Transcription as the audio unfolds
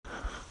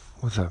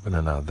What's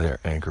happening out there,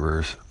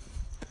 anchorers?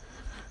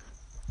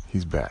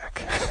 He's back.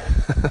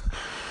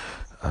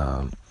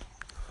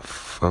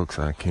 Folks,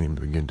 I can't even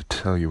begin to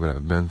tell you what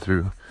I've been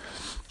through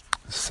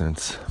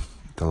since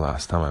the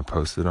last time I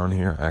posted on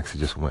here. I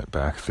actually just went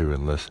back through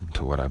and listened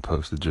to what I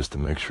posted just to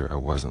make sure I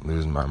wasn't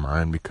losing my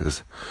mind,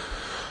 because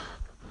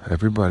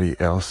everybody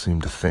else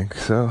seemed to think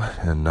so.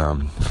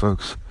 And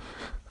folks,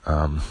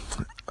 I'm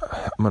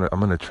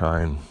gonna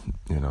try and,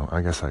 I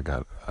guess I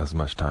got as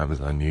much time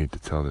as I need to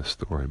tell this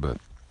story, but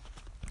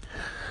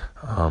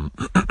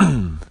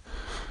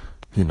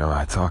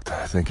I talked,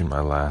 I think, in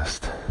my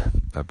last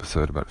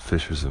episode about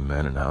Fishers of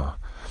Men and how,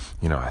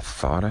 I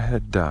thought I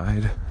had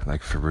died,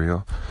 like for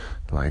real,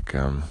 I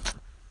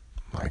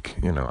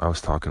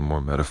was talking more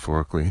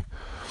metaphorically,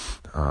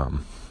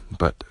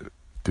 but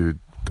dude,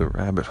 the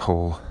rabbit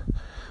hole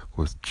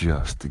was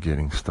just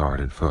getting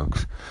started,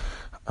 folks.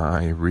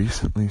 I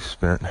recently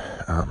spent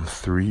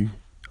 3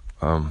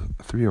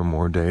 or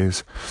more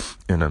days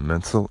in a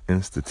mental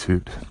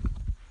institute,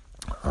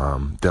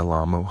 Del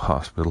Amo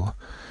Hospital,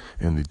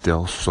 in the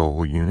Del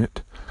Sol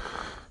unit,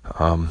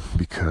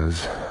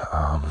 because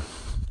I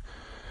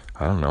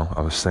don't know,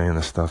 I was saying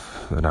the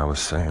stuff that I was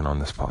saying on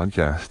this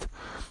podcast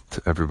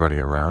to everybody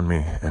around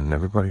me, and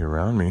everybody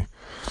around me,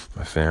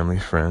 my family,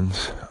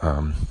 friends,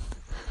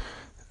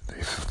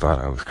 they thought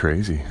I was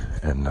crazy,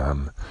 and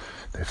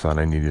they thought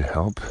I needed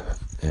help,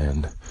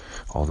 and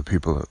all the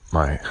people at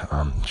my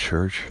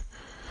church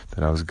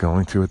that I was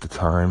going to at the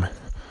time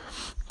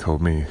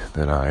told me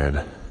that I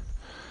had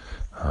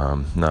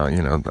now,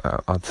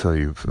 I'll tell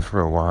you,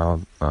 for a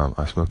while,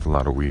 I smoked a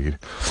lot of weed,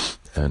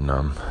 and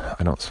I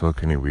don't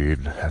smoke any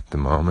weed at the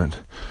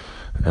moment,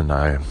 and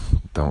I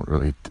don't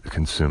really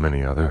consume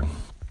any other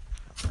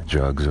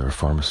drugs or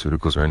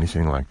pharmaceuticals or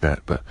anything like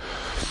that, but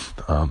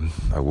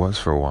I was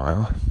for a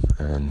while,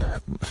 and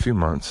a few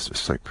months,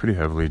 just like pretty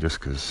heavily, just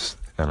because,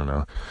 I don't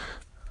know,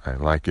 I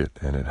like it,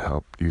 and it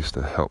used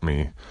to help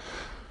me,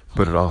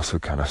 but it also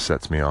kind of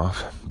sets me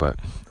off, but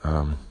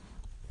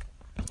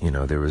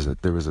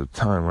there was a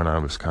time when I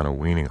was kind of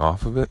weaning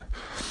off of it,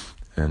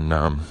 and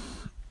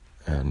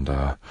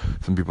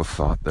some people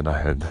thought that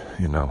I had,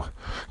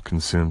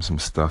 consumed some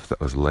stuff that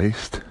was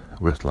laced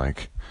with,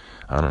 like,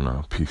 I don't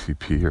know,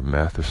 PCP or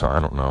meth or something. I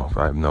don't know.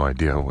 I have no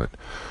idea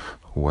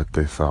what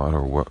they thought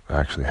or what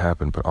actually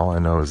happened, but all I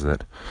know is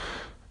that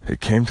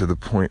it came to the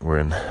point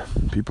when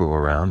people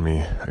around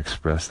me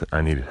expressed that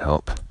I needed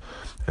help,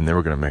 and they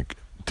were going to make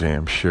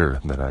damn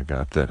sure that I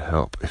got that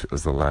help if it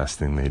was the last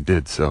thing they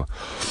did. So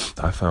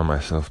I found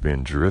myself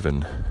being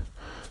driven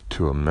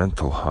to a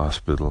mental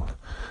hospital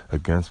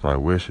against my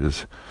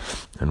wishes,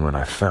 and when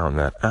I found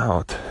that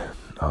out,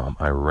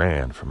 I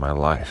ran for my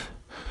life,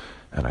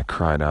 and I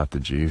cried out to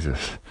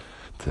Jesus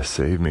to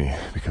save me,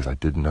 because I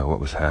didn't know what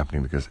was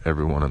happening, because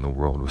everyone in the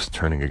world was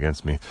turning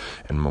against me.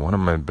 And one of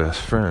my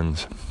best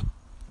friends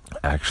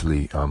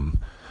actually hung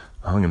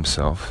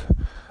himself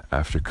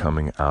after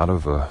coming out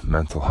of a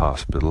mental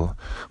hospital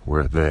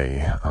where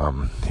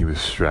he was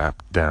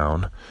strapped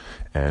down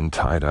and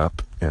tied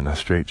up in a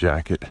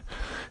straitjacket,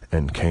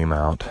 and came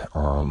out,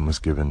 was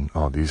given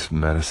all these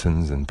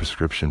medicines and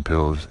prescription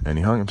pills, and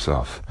he hung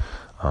himself.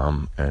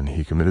 And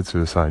he committed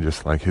suicide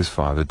just like his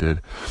father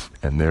did.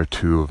 And they're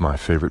two of my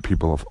favorite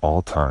people of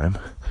all time,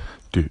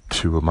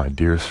 two of my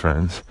dearest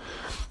friends,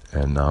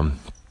 and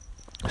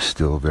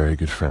still very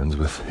good friends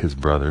with his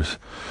brothers.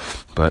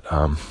 But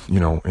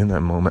in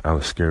that moment, I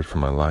was scared for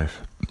my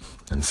life,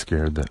 and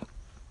scared that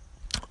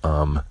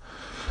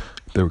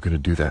they were going to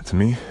do that to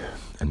me,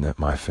 and that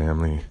my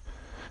family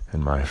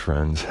and my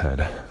friends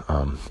had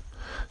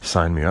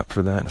signed me up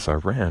for that. And so I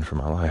ran for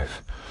my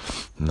life.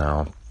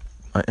 Now,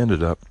 I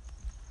ended up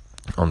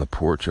on the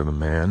porch of a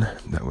man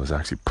that was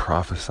actually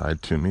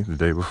prophesied to me the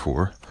day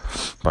before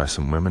by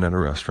some women at a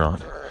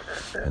restaurant,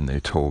 and they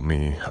told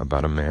me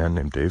about a man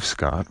named Dave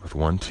Scott with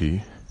 1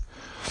 T.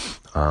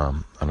 I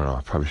don't know,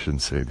 I probably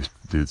shouldn't say this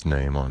dude's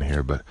name on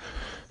here, but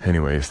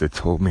anyways, they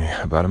told me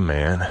about a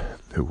man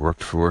who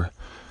worked for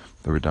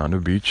the Redondo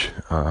Beach,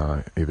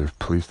 either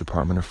police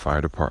department or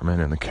fire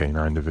department in the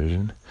K-9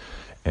 division,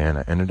 and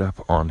I ended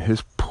up on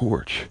his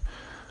porch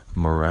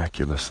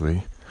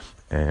miraculously,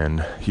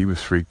 and he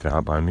was freaked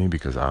out by me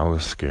because I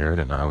was scared,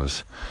 and I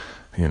was,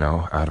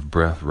 out of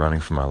breath, running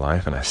for my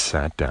life, and I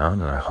sat down,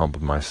 and I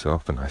humbled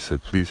myself, and I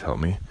said, please help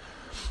me.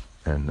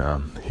 And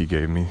he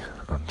gave me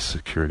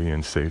security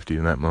and safety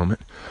in that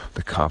moment.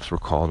 The cops were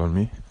called on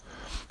me.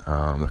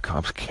 The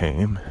cops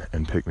came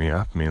and picked me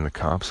up. Me and the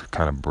cops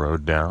kind of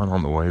broed down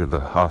on the way to the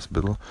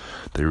hospital.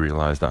 They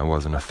realized I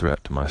wasn't a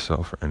threat to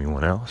myself or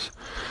anyone else.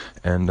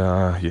 And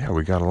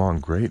we got along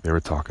great. They were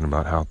talking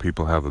about how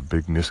people have a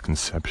big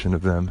misconception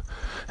of them,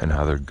 and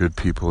how they're good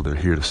people, they're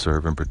here to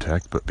serve and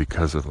protect, but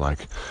because of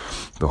like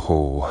the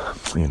whole,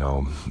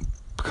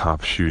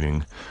 cop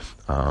shooting,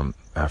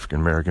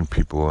 African-American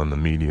people in the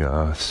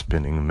media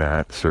spinning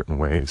that certain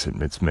ways,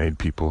 it's made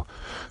people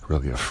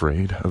really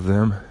afraid of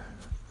them.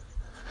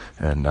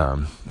 And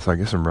so I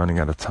guess I'm running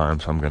out of time,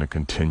 so I'm going to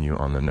continue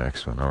on the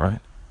next one, all right?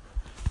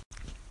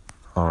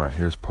 Alright,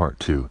 here's part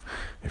 2.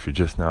 If you're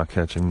just now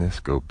catching this,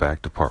 go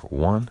back to part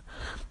 1.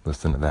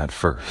 Listen to that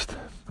first.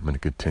 I'm going to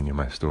continue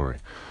my story.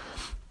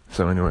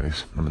 So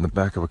anyways, I'm in the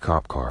back of a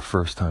cop car.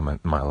 First time in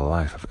my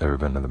life I've ever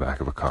been in the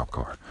back of a cop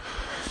car.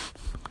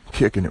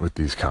 Kicking it with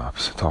these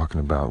cops,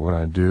 talking about what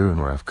I do and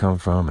where I've come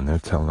from, and they're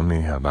telling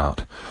me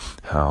about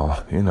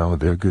how,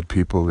 they're good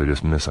people, they're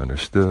just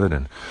misunderstood,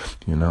 and,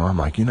 I'm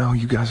like,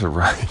 you guys are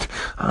right.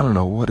 I don't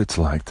know what it's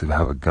like to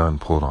have a gun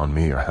pulled on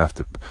me or have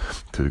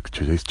to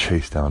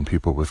chase down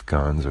people with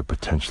guns or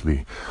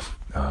potentially,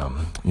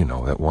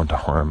 that want to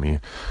harm me.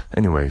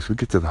 Anyways, we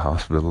get to the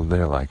hospital,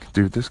 they're like,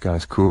 dude, this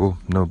guy's cool,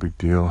 no big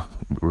deal,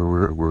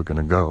 we're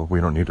gonna go,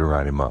 we don't need to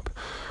write him up.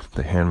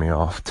 They hand me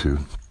off to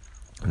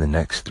the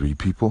next 3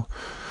 people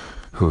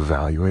who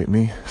evaluate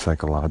me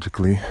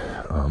psychologically.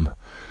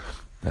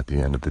 At the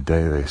end of the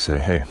day, they say,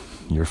 hey,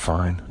 you're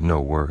fine,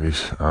 no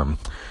worries,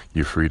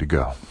 you're free to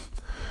go.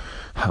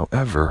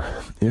 However,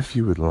 if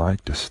you would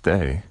like to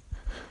stay,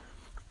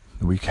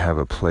 we have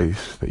a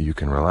place that you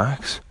can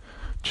relax,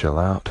 chill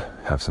out,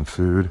 have some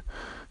food,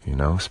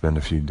 spend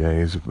a few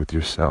days with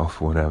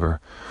yourself, whatever,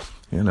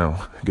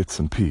 get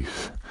some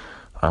peace.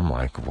 I'm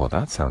like, well,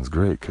 that sounds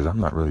great, because I'm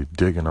not really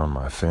digging on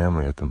my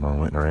family at the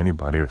moment or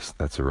anybody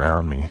that's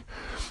around me.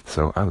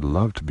 So I would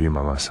love to be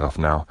by myself.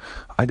 Now,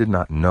 I did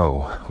not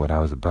know what I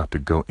was about to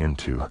go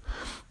into.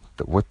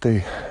 The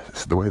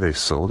way they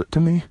sold it to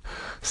me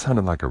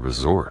sounded like a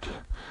resort,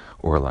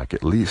 or like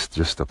at least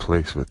just a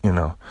place with,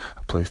 a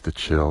place to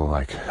chill,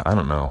 like, I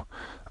don't know,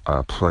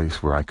 a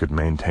place where I could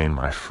maintain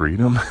my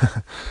freedom.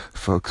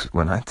 Folks,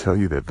 when I tell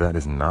you that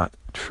is not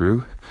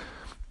true,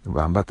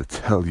 well, I'm about to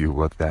tell you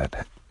what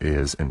that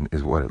is and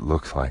is what it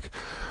looks like.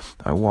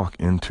 I walk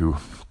into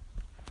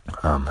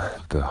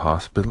the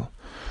hospital.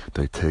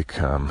 They take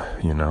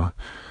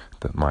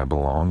my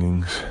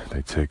belongings.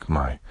 They take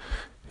my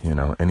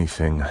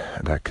anything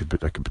that could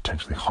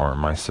potentially harm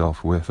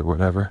myself with or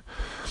whatever.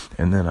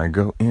 And then I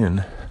go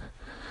in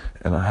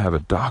and I have a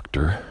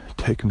doctor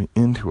take me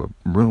into a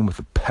room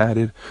with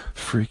padded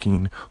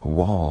freaking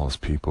walls,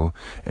 people,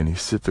 and he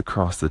sits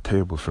across the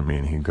table from me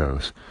and he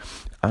goes,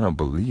 I don't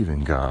believe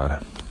in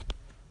God.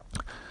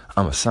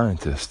 I'm a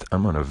scientist.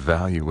 I'm going to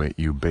evaluate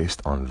you based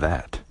on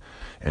that.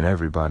 And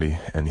everybody,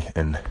 and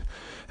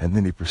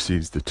then he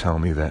proceeds to tell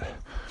me that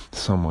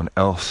someone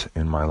else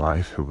in my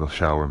life, who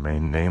shall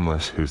remain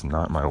nameless, who's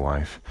not my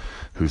wife,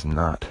 who's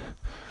not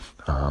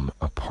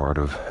a part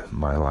of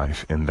my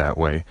life in that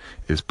way,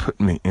 is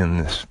putting me in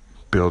this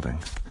building,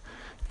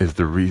 is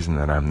the reason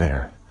that I'm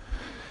there.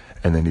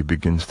 And then he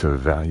begins to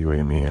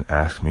evaluate me and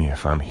ask me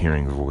if I'm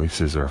hearing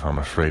voices, or if I'm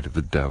afraid of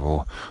the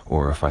devil,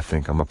 or if I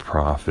think I'm a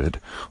prophet,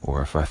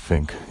 or if I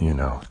think,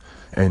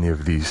 any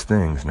of these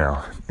things.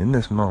 Now, in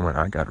this moment,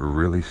 I got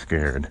really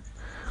scared,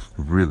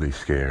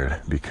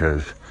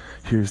 because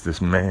here's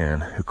this man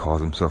who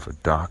calls himself a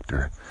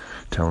doctor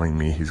telling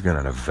me he's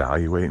going to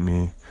evaluate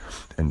me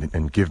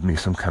and give me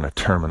some kind of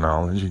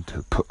terminology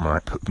to put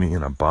me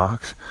in a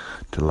box,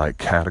 to like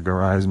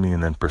categorize me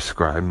and then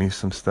prescribe me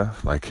some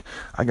stuff. Like,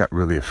 I got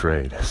really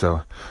afraid.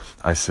 So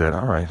I said,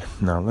 all right,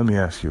 now let me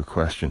ask you a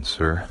question,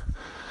 sir.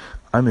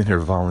 I'm in here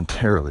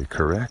voluntarily,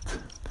 correct?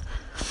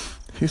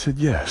 He said,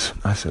 yes.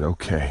 I said,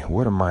 okay,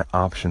 what are my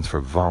options for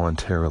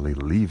voluntarily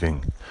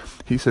leaving?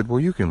 He said, well,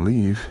 you can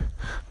leave,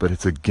 but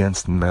it's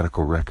against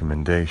medical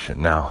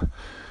recommendation. Now,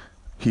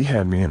 he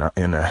had me in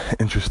a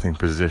interesting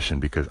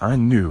position, because I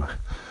knew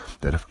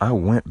that if I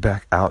went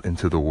back out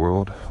into the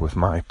world with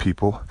my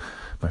people,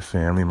 my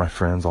family, my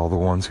friends, all the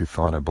ones who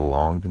thought I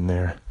belonged in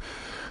there,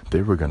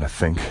 they were going to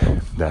think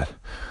that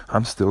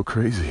I'm still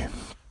crazy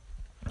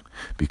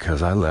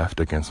because I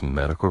left against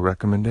medical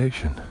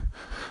recommendation.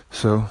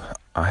 So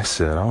I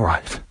said, all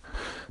right,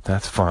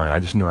 that's fine. I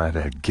just knew I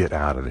had to get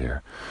out of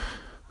there.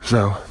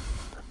 So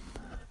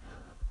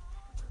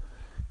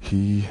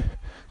he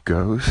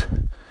goes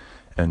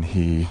and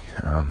he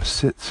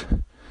sits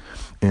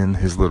in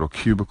his little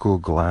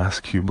glass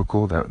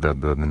cubicle that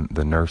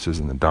the nurses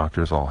and the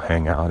doctors all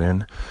hang out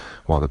in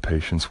while the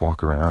patients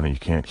walk around, and you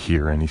can't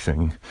hear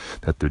anything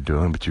that they're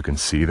doing, but you can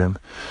see them.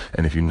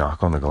 And if you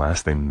knock on the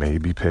glass, they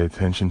maybe pay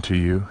attention to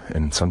you,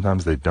 and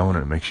sometimes they don't,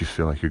 and it makes you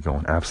feel like you're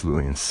going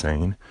absolutely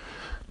insane,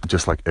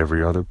 just like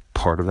every other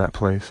part of that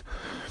place.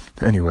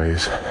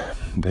 Anyways,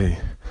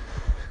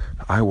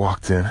 I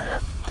walked in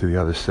to the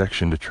other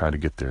section to try to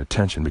get their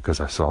attention, because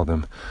I saw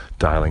them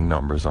dialing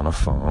numbers on a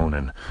phone,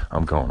 and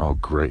I'm going, oh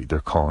great, they're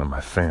calling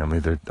my family.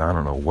 I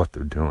don't know what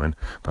they're doing,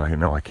 but I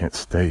know I can't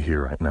stay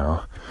here right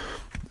now.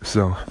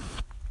 So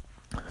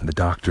the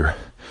doctor,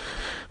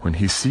 when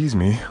he sees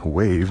me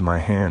wave my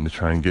hand to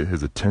try and get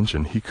his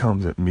attention, he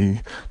comes at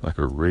me like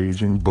a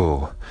raging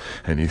bull,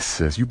 and he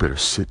says, you better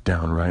sit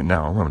down right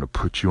now. I'm going to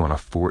put you on a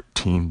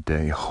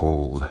 14-day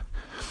hold.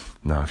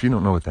 Now, if you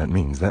don't know what that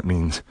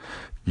means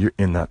you're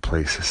in that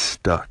place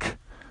stuck,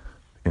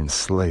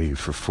 enslaved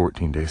for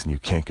 14 days, and you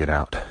can't get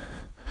out.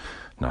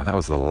 Now, that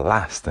was the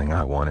last thing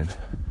I wanted.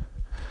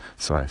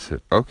 So I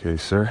said, okay,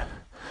 sir.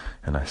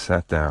 And I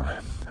sat down.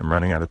 I'm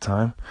running out of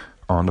time.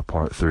 On to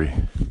part 3.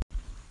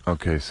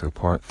 Okay, so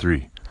part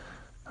 3.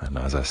 And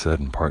as I said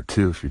in part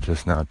 2, if you're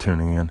just now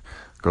tuning in,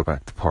 go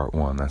back to part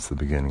 1. That's the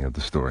beginning of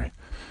the story.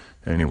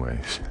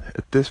 Anyways,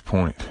 at this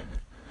point,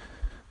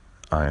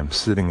 I am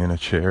sitting in a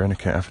chair in a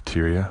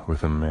cafeteria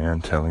with a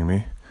man telling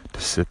me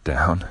to sit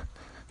down,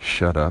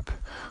 shut up,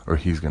 or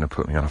he's going to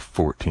put me on a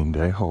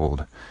 14-day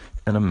hold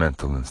in a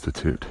mental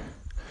institute.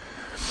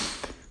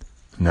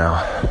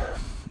 Now,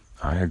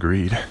 I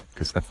agreed,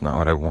 because that's not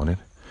what I wanted.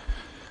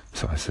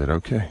 So I said,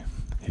 okay.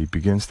 He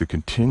begins to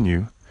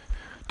continue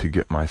to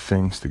get my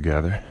things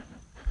together,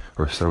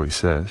 or so he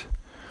says,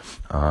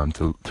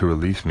 to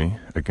release me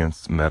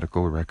against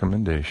medical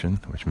recommendation,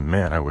 which,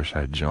 man, I wish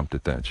I had jumped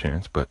at that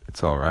chance, but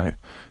it's all right.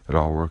 It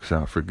all works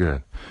out for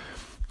good.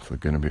 It's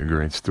going to be a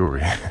great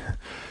story.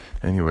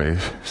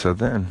 Anyways, so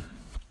then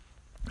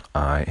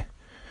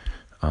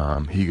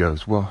he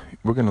goes, well,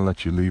 we're going to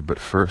let you leave, but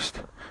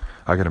first,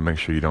 I got to make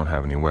sure you don't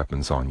have any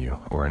weapons on you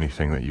or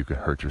anything that you could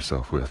hurt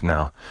yourself with.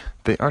 Now,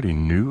 they already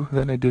knew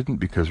that I didn't,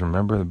 because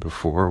remember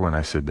before when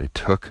I said they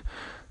took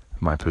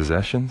my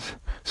possessions?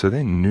 So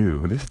they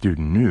knew, this dude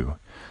knew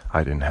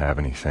I didn't have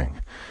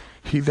anything.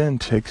 He then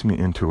takes me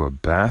into a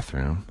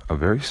bathroom, a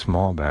very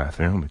small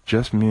bathroom, with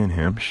just me and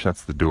him,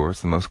 shuts the door.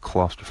 It's the most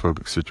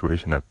claustrophobic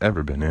situation I've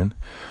ever been in,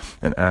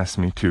 and asks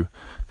me to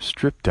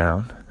strip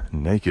down,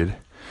 naked,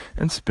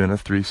 and spin a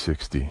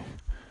 360.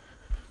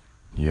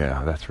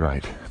 Yeah, that's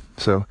right.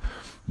 So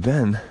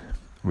then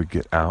we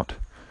get out,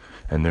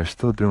 and they're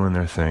still doing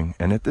their thing,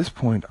 and at this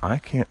point, I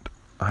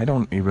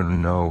don't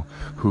even know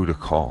who to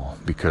call,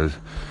 because,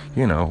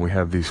 you know, we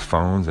have these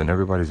phones and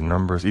everybody's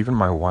numbers, even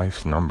my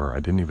wife's number. I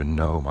didn't even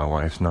know my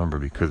wife's number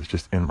because it's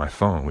just in my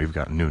phone. We've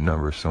got new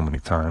numbers so many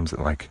times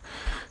that, like,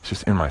 it's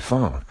just in my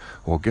phone.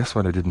 Well, guess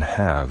what? I didn't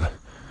have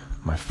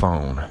my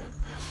phone,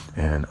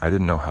 and I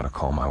didn't know how to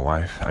call my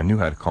wife. I knew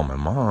how to call my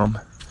mom,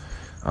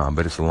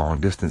 but it's a long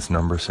distance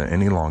number, so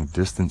any long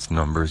distance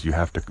numbers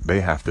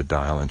they have to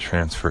dial and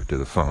transfer it to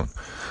the phone.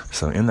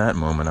 So in that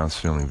moment, I was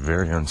feeling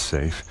very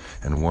unsafe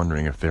and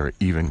wondering if they were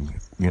even,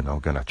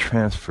 going to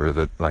transfer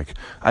that. Like,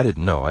 I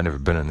didn't know. I'd never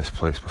been in this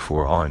place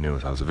before. All I knew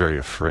was I was very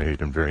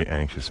afraid and very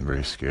anxious and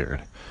very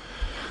scared.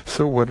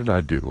 So what did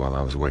I do while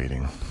I was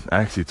waiting?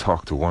 I actually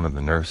talked to one of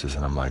the nurses,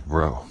 and I'm like,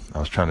 bro, I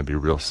was trying to be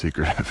real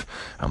secretive.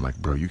 I'm like,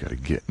 bro, you got to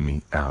get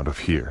me out of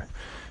here.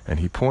 And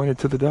he pointed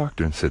to the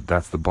doctor and said,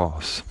 that's the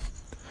boss.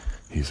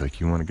 He's like,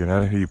 you want to get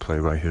out of here? You play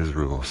by his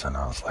rules. And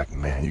I was like,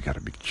 man, you got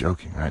to be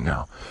joking right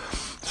now.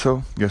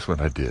 So guess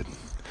what I did?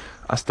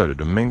 I started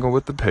to mingle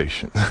with the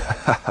patients.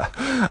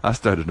 I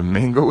started to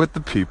mingle with the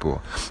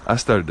people. I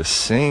started to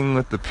sing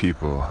with the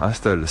people. I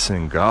started to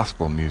sing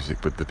gospel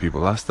music with the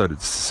people. I started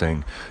to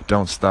sing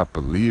Don't Stop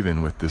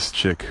Believing with this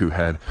chick who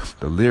had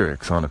the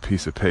lyrics on a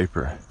piece of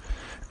paper.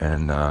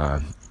 And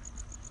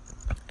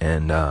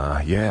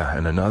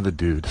another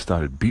dude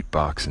started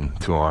beatboxing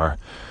to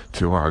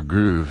our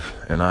groove,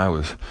 and I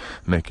was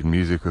making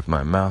music with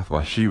my mouth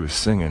while she was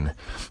singing,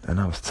 and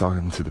I was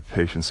talking to the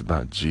patients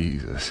about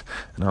Jesus,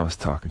 and I was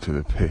talking to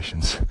the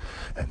patients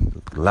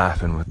and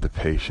laughing with the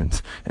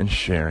patients and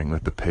sharing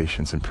with the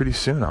patients, and pretty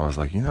soon I was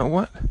like, you know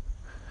what?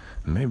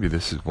 Maybe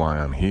this is why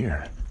I'm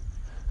here.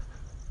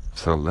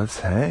 So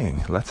let's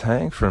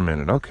hang for a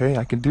minute. Okay,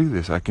 I can do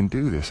this. Hey,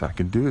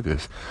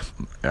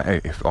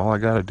 if all I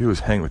gotta do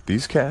is hang with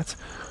these cats,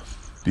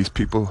 these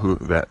people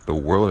that the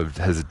world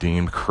has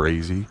deemed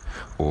crazy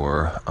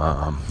or,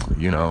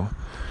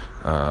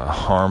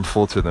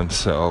 harmful to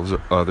themselves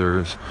or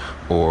others,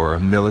 or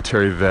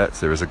military vets.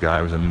 There was a guy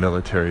who was a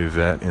military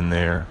vet in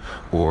there,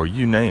 or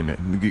you name it.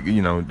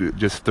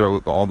 Just throw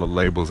all the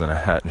labels in a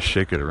hat and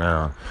shake it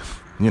around.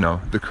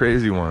 The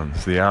crazy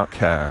ones, the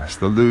outcasts,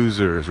 the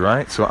losers,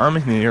 right? So I'm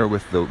in here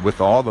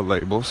with all the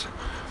labels,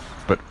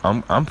 but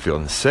I'm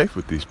feeling safe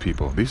with these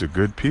people. These are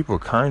good people,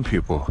 kind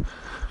people.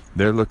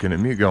 They're looking at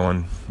me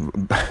going,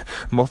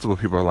 multiple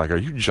people are like, are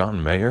you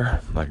John Mayer?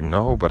 Like,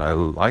 no, but I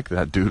like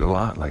that dude a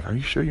lot. Like, are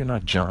you sure you're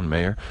not John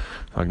Mayer?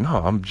 Like,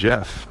 no, I'm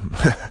Jeff.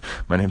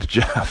 My name's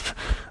Jeff.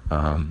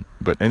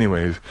 But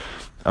anyways,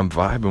 I'm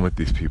vibing with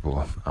these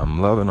people.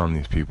 I'm loving on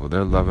these people.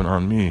 They're loving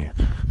on me.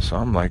 So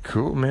I'm like,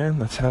 cool, man,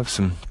 let's have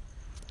some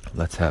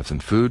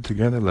food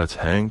together. Let's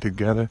hang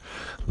together.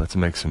 Let's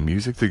make some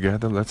music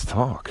together. Let's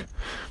talk.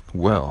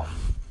 Well,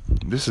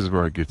 this is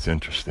where it gets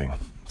interesting.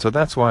 So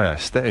that's why I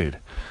stayed.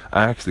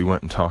 I actually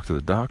went and talked to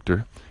the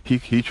doctor.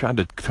 He tried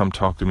to come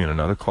talk to me in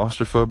another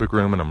claustrophobic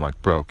room, and I'm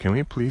like, bro, can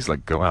we please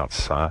go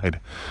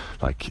outside?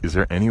 Like, is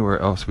there anywhere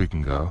else we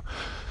can go?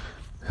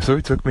 So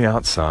he took me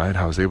outside.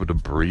 I was able to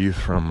breathe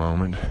for a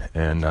moment,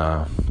 and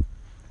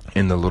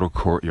in the little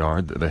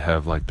courtyard that they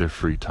have their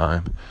free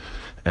time,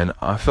 and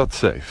I felt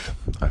safe.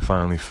 I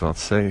finally felt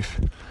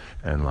safe,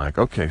 and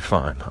okay,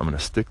 fine, I'm gonna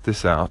stick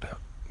this out.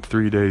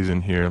 3 days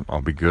in here,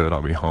 I'll be good.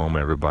 I'll be home.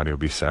 Everybody will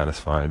be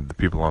satisfied. The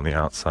people on the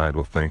outside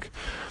will think,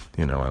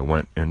 I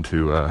went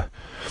into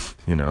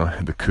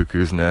the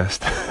cuckoo's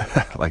nest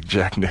like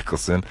Jack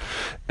Nicholson,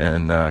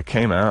 and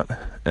came out,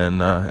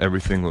 and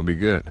everything will be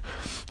good.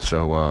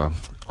 So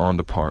on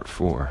to part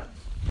 4.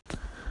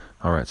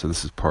 Alright, so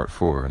this is part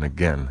 4, and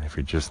again, if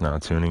you're just now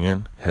tuning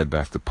in, head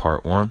back to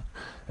part 1,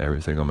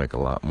 everything will make a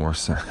lot more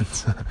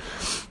sense.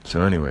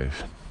 So anyways,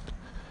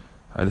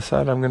 I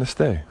decided I'm going to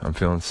stay. I'm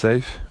feeling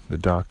safe. The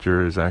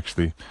doctor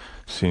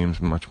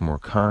seems much more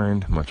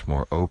kind, much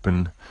more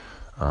open,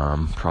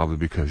 probably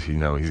because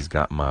he's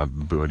got my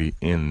buddy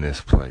in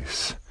this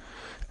place,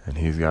 and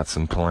he's got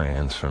some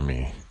plans for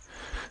me.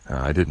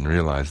 I didn't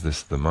realize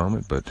this at the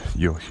moment, but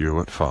you'll hear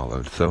what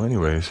followed. So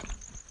anyways,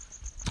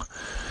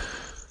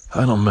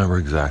 I don't remember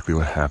exactly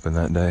what happened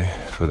that day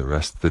for the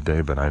rest of the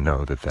day, but I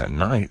know that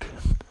night,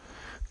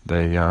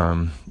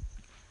 they're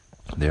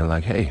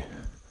like, hey,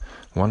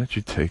 why don't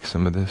you take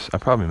some of this? I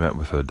probably met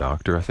with a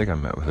doctor. I think I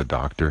met with a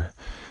doctor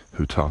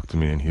who talked to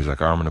me, and he's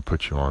like, I'm going to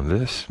put you on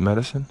this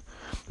medicine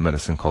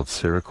called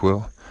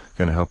Seroquel,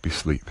 going to help you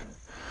sleep.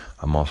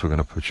 I'm also going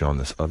to put you on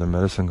this other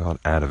medicine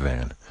called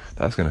Ativan.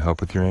 That's going to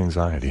help with your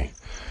anxiety.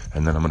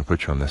 And then I'm going to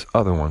put you on this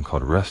other one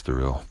called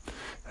Restoril.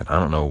 And I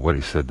don't know what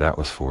he said that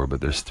was for,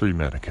 but there's 3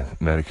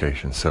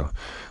 medications. So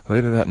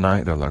later that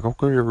night, they're like,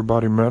 okay,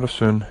 everybody,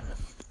 medicine.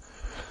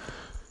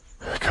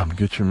 Come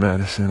get your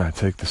medicine. I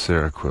take the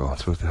Seroquel.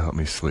 It's supposed to help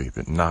me sleep.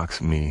 It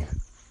knocks me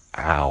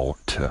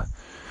out.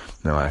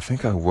 Now, I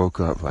think I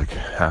woke up like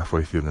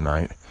halfway through the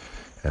night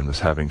and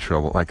was having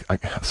trouble.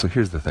 So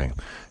here's the thing.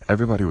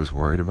 Everybody was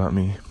worried about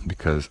me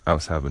because I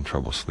was having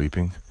trouble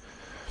sleeping.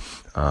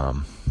 I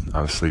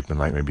was sleeping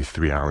like maybe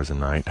 3 hours a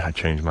night. I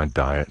changed my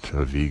diet to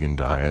a vegan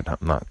diet. I'm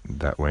not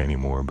that way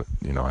anymore, but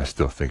I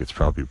still think it's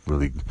probably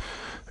really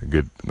a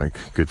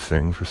good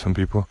thing for some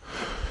people.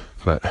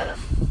 But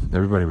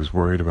everybody was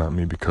worried about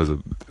me because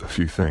of a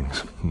few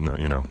things.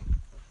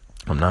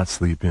 I'm not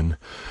sleeping.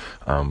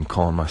 I'm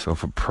calling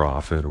myself a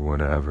prophet or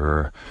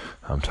whatever.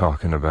 I'm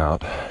talking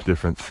about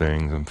different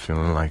things. I'm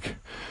feeling like,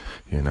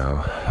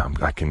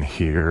 I can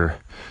hear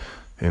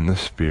in the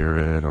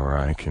spirit, or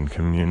I can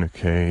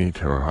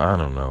communicate, or I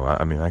don't know.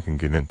 I can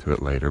get into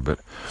it later, but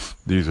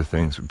these are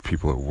things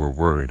people were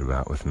worried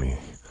about with me.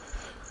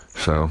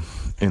 So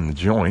in the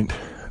joint,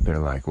 they're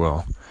like,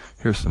 well,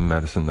 here's some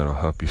medicine that'll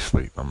help you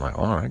sleep. I'm like,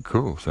 all right,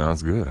 cool.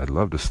 Sounds good. I'd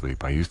love to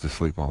sleep. I used to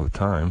sleep all the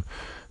time.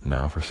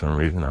 Now, for some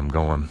reason, I'm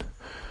going,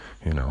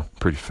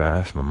 pretty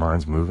fast. My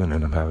mind's moving,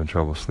 and I'm having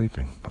trouble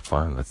sleeping. But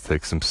fine, let's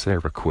take some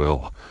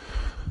Seroquel.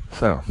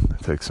 So, I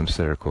take some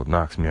Seroquel. It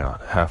knocks me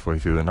out. Halfway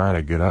through the night,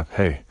 I get up.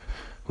 Hey,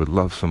 would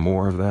love some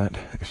more of that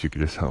if you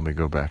could just help me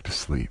go back to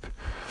sleep.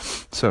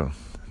 So,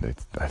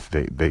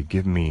 they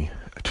give me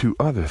 2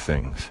 other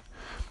things.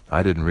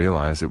 I didn't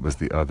realize it was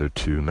the other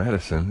 2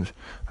 medicines.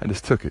 I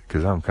just took it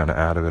because I'm kind of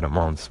out of it. I'm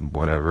on some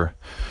whatever.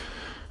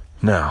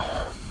 Now,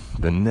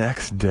 the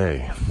next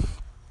day...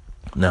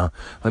 Now,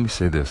 let me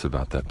say this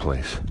about that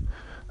place.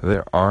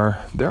 There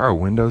are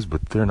windows,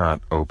 but they're not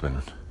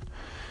open.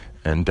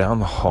 And down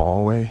the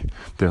hallway,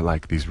 they're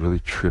like these really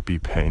trippy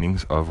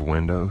paintings of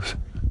windows.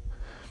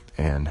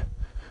 And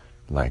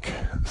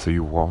so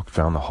you walk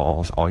down the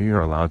halls. All you're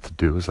allowed to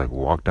do is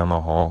walk down the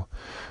hall,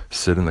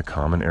 sit in the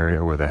common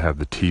area where they have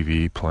the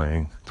TV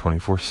playing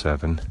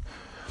 24/7,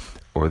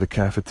 or the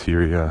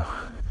cafeteria.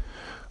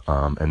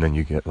 And then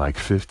you get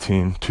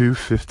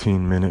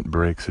 15-minute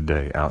breaks a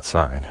day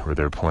outside where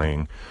they're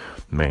playing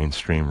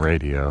mainstream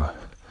radio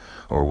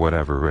or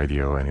whatever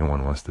radio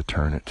anyone wants to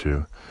turn it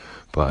to.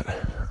 But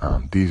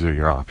these are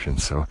your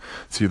options. So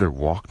it's either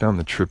walk down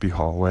the trippy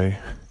hallway.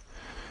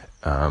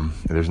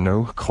 There's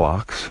no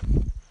clocks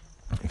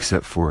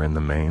except for in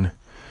the main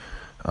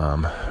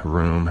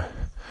room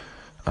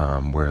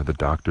where the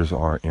doctors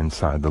are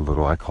inside the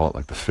little, I call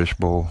it the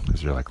fishbowl,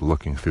 because you're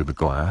looking through the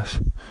glass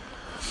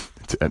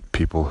at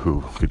people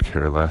who could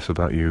care less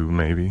about you,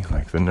 maybe.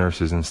 The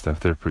nurses and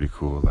stuff, they're pretty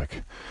cool.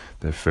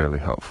 They're fairly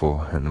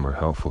helpful and were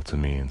helpful to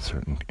me in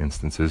certain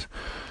instances.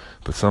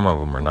 But some of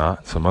them are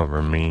not. Some of them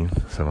are mean.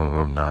 Some of them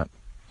are not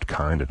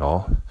kind at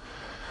all.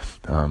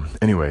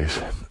 Anyways,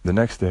 the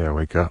next day I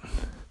wake up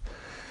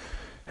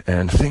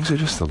and things are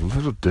just a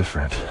little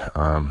different.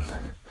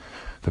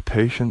 The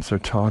patients are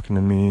talking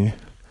to me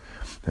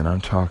and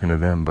I'm talking to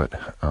them, but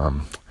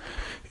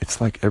it's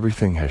like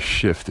everything has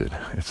shifted.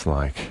 It's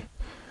like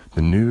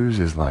the news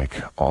is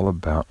all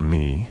about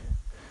me.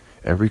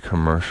 Every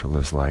commercial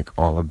is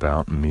all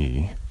about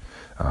me.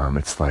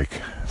 It's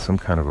some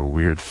kind of a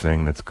weird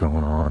thing that's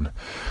going on.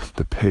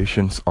 The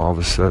patients all of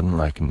a sudden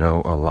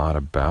know a lot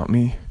about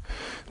me,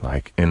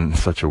 in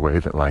such a way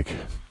that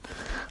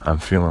I'm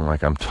feeling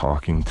like I'm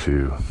talking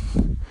to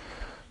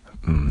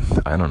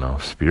I don't know,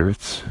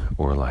 spirits,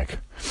 or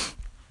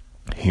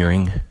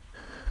hearing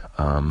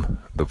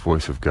the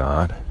voice of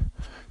God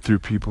through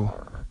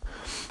people.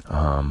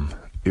 I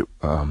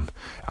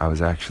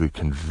was actually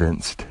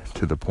convinced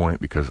to the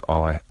point, because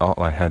all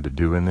I had to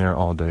do in there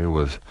all day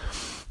was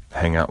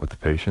hang out with the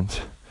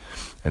patients.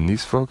 And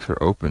these folks are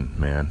open,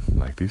 man.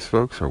 These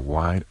folks are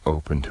wide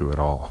open to it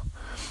all.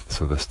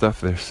 So the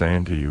stuff they're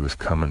saying to you is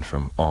coming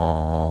from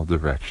all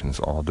directions,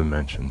 all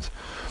dimensions.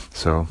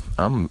 So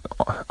I'm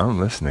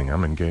listening,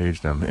 I'm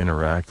engaged, I'm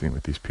interacting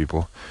with these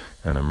people,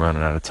 and I'm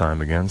running out of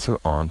time again.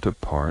 So on to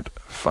part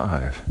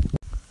 5.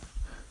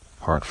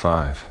 Part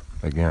 5.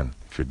 Again,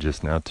 if you're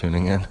just now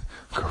tuning in,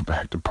 go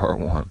back to part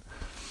 1.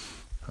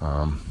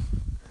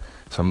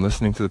 So I'm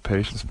listening to the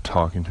patients, I'm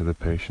talking to the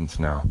patients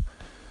now.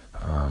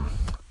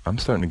 I'm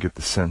starting to get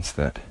the sense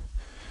that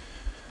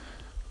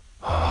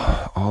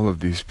all of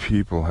these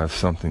people have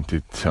something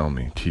to tell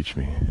me, teach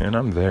me, and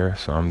I'm there,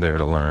 so I'm there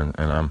to learn,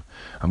 and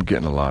I'm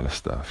getting a lot of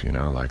stuff,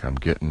 like I'm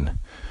getting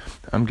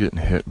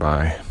hit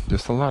by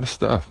just a lot of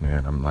stuff,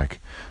 man. I'm like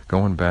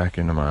going back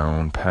into my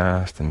own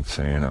past and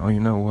saying, oh, you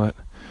know what?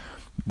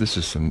 This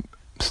is some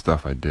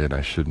stuff I did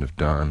I shouldn't have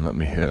done. Let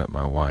me hit up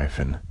my wife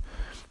and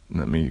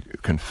let me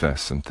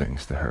confess some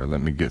things to her. Let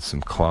me get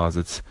some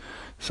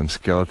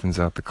skeletons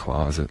out the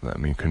closet. Let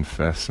me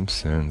confess some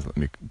sins. Let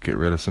me get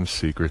rid of some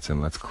secrets,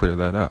 and let's clear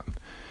that up.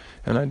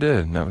 And I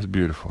did, and that was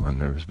beautiful,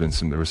 and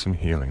there was some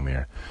healing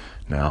there.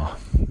 Now,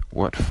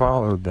 what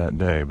followed that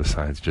day,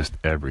 besides just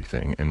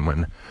everything, and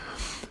when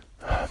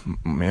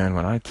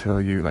I tell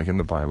you, like in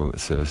the Bible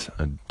it says,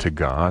 to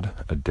God,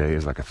 a day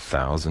is like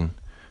 1,000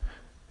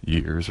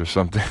 years or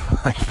something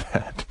like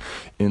that.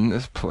 In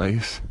this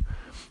place,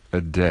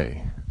 a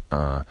day,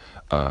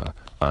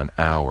 an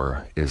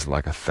hour is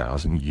like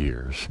 1,000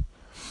 years.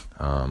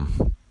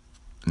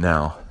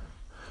 Now,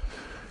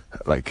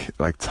 like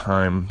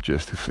time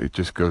it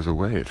just goes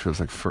away. It feels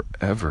like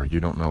forever. You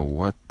don't know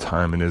what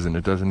time it is, and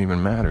it doesn't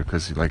even matter,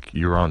 because like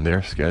you're on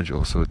their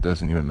schedule, so it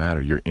doesn't even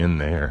matter. You're in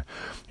there.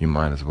 You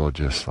might as well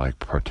just like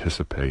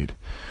participate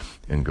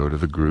and go to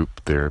the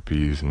group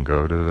therapies and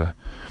go to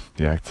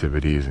the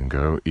activities and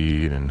go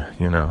eat, and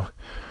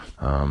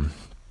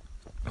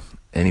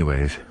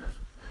anyways,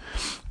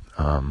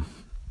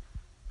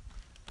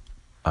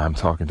 I'm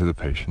talking to the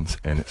patients,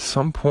 and at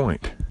some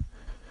point,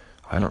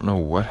 I don't know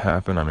what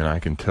happened. I mean, I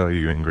can tell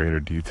you in greater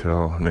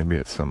detail maybe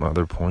at some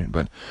other point,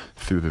 but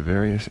through the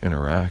various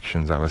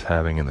interactions I was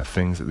having and the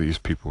things that these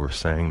people were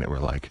saying that were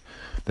like,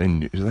 they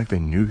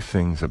knew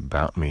things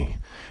about me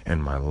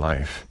and my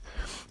life,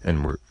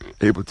 and were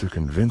able to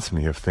convince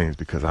me of things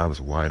because I was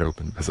wide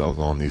open, because I was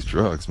on these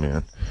drugs,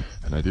 man,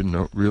 and I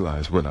didn't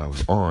realize what I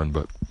was on.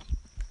 But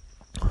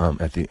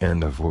at the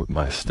end of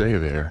my stay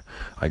there,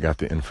 I got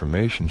the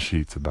information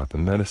sheets about the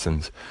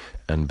medicines,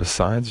 and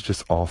besides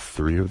just all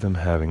three of them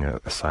having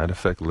a side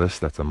effect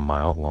list that's a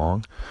mile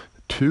long,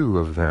 two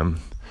of them,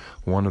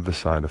 one of the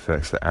side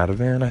effects, the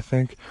Ativan, I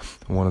think,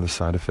 one of the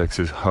side effects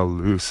is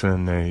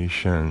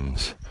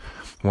hallucinations.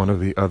 One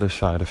of the other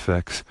side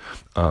effects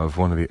of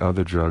one of the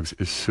other drugs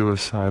is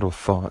suicidal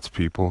thoughts,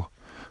 people.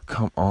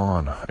 Come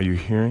on, are you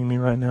hearing me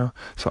right now?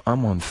 So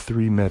I'm on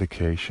 3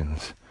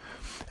 medications,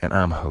 and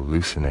I'm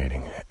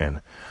hallucinating,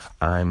 and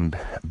I'm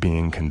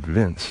being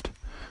convinced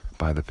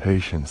by the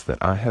patients that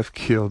I have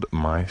killed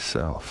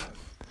myself,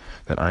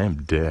 that I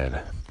am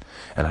dead,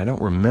 and I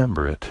don't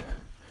remember it.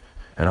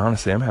 And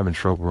honestly, I'm having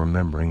trouble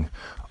remembering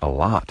a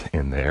lot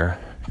in there.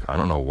 I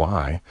don't know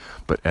why,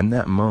 but in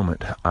that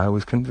moment, I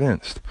was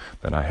convinced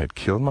that I had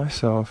killed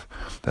myself,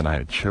 that I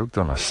had choked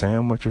on a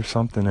sandwich or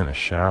something in a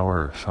shower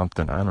or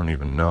something. I don't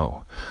even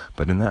know.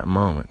 But in that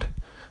moment,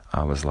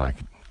 I was like,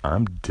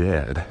 I'm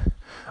dead.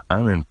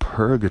 I'm in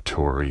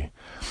purgatory,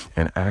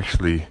 and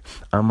actually,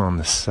 I'm on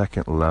the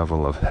 2nd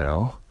level of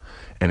hell,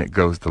 and it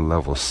goes to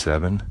level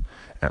 7,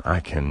 and I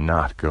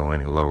cannot go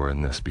any lower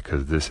than this,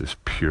 because this is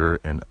pure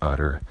and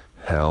utter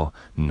hell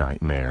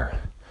nightmare.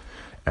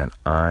 And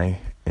I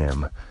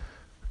am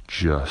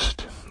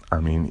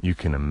you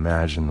can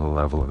imagine the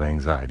level of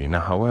anxiety.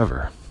 Now,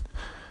 however,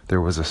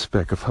 there was a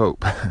speck of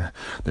hope.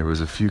 There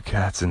was a few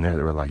cats in there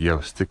that were like,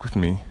 yo, stick with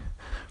me.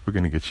 We're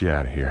going to get you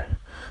out of here.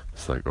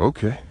 It's like,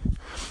 okay,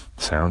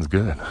 sounds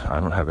good. I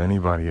don't have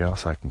anybody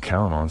else I can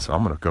count on, so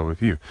I'm going to go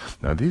with you.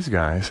 Now, these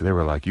guys, they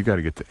were like, you got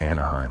to get to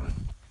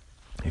Anaheim.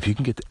 If you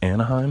can get to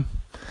Anaheim,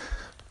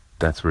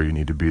 that's where you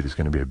need to be. There's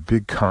going to be a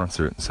big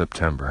concert in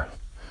September.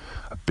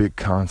 A big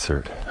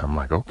concert. I'm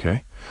like,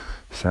 okay,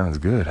 sounds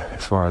good.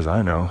 As far as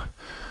I know,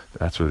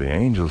 that's where the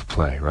Angels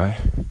play,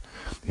 right?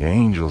 The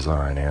Angels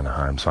are in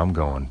Anaheim, so I'm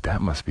going,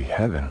 that must be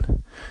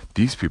heaven.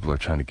 These people are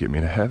trying to get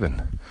me to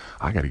heaven.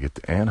 I got to get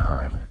to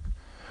Anaheim.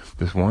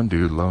 This one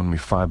dude loaned me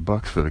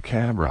 $5 for the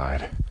cab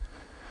ride.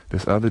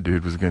 This other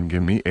dude was going to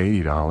give me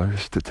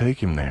 $80 to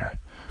take him there.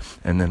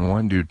 And then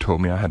one dude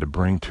told me I had to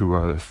bring 2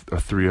 or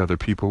 3 other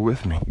people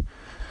with me.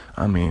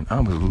 I mean, I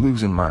was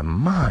losing my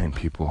mind,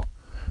 people.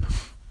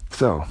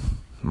 So,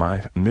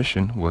 my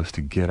mission was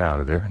to get out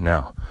of there.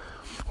 Now,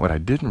 what I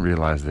didn't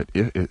realize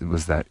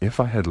was that if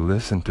I had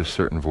listened to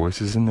certain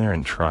voices in there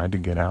and tried to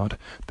get out,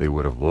 they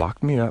would have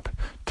locked me up,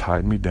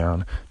 tied me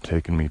down,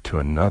 taken me to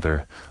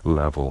another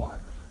level,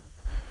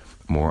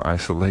 more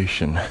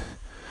isolation.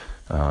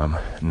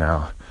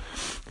 Now,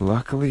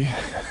 luckily,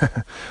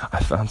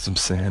 I found some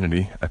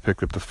sanity. I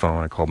picked up the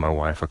phone, I called my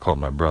wife, I called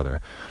my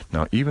brother.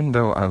 Now, even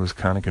though I was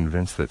kind of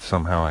convinced that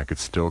somehow I could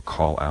still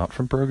call out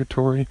from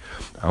purgatory,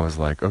 I was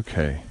like,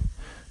 okay,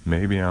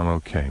 maybe I'm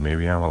okay,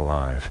 maybe I'm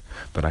alive.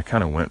 But I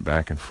kind of went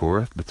back and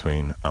forth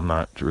between, I'm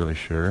not really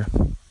sure.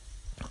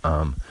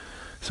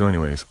 So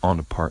anyways, on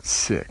to part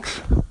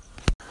 6.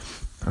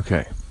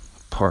 Okay,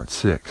 part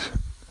 6.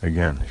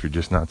 Again, if you're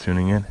just not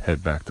tuning in,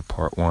 head back to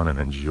part 1 and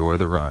enjoy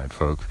the ride,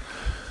 folks.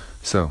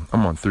 So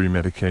I'm on 3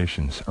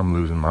 medications. I'm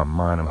losing my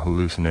mind. I'm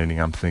hallucinating.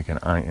 I'm thinking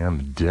I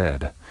am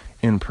dead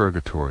in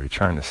purgatory,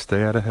 trying to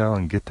stay out of hell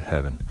and get to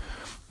heaven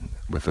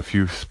with a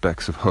few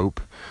specks of hope,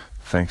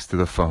 thanks to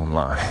the phone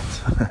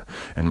lines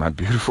and my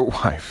beautiful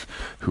wife,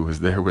 who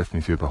was there with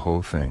me through the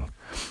whole thing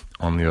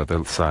on the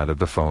other side of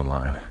the phone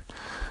line.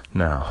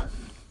 Now,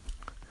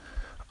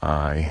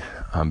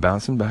 I'm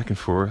bouncing back and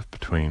forth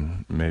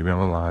between maybe I'm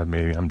alive,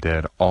 maybe I'm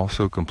dead,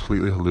 also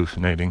completely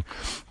hallucinating.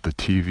 The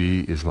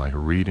TV is like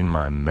reading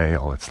my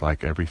mail. It's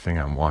like everything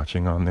I'm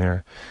watching on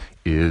there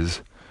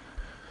is,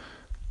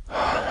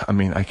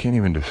 I can't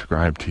even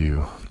describe to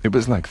you. It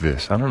was like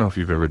this. I don't know if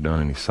you've ever done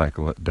any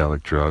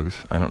psychedelic drugs.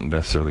 I don't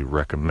necessarily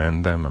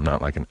recommend them. I'm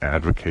not like an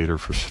advocator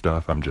for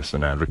stuff. I'm just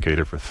an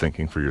advocator for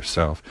thinking for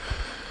yourself.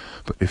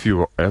 But if you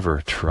will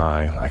ever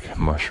try like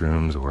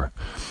mushrooms or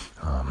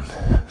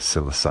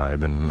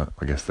psilocybin,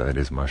 I guess that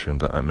is mushroom,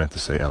 but I meant to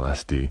say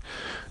LSD.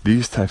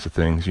 These types of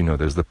things,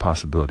 there's the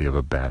possibility of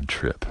a bad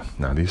trip.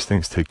 Now, these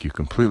things take you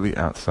completely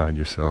outside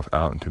yourself,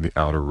 out into the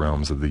outer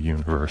realms of the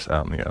universe,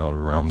 out in the outer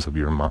realms of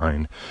your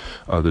mind,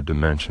 other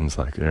dimensions.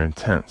 Like, they're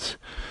intense.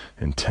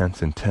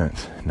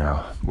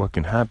 Now, what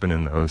can happen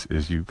in those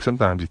is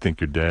sometimes you think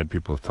you're dead.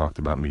 People have talked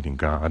about meeting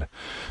God.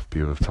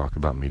 People have talked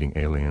about meeting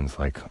aliens,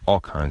 like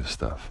all kinds of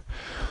stuff.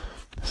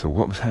 So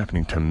what was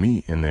happening to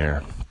me in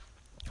there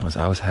was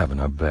I was having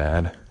a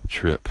bad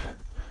trip,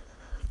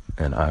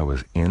 and I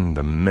was in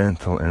the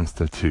mental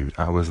institute.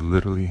 I was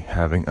literally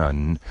having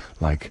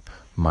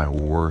my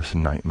worst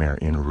nightmare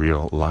in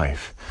real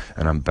life,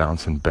 and I'm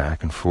bouncing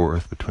back and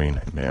forth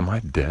between, am I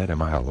dead?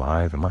 Am I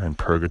alive? Am I in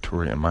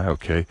purgatory? Am I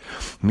okay?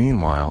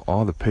 Meanwhile,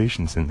 all the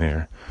patients in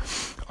there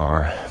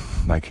are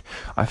like,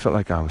 I felt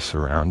like I was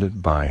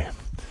surrounded by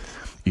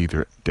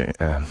either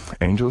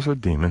angels or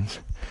demons,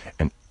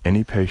 and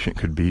any patient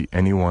could be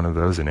any one of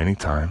those at any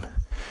time.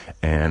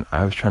 And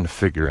I was trying to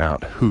figure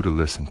out who to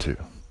listen to,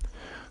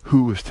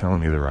 who was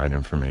telling me the right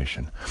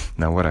information.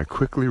 Now, what I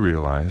quickly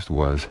realized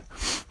was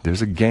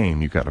there's a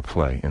game you got to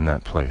play in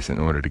that place in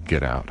order to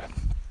get out.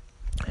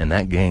 And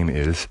that game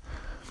is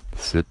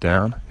sit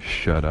down,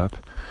 shut up,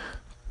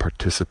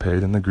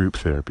 participate in the group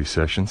therapy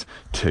sessions,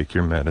 take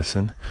your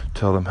medicine,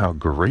 tell them how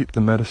great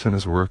the medicine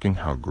is working,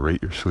 how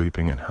great you're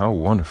sleeping, and how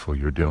wonderful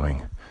you're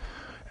doing.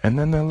 And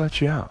then they'll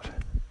let you out.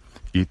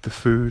 Eat the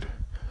food,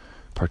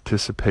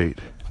 participate,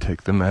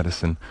 take the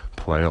medicine,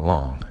 play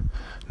along.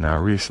 Now,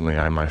 recently,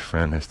 my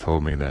friend has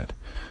told me that,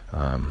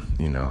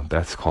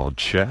 that's called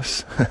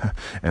chess,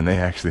 and they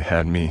actually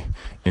had me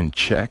in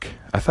check.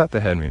 I thought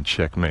they had me in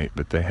checkmate,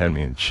 but they had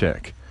me in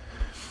check,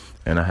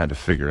 and I had to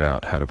figure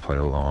out how to play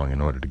along in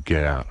order to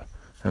get out.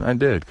 And I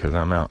did, because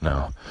I'm out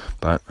now.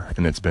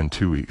 And it's been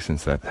 2 weeks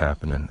since that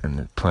happened,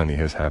 and plenty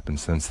has happened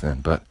since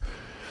then, but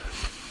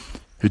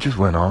it just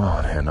went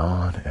on and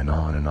on and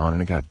on and on,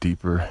 and it got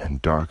deeper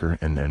and darker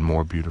and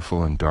more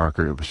beautiful and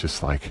darker. It was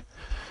just like,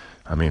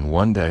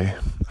 one day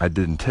I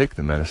didn't take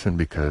the medicine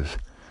because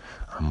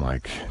I'm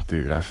like,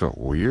 dude, I felt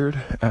weird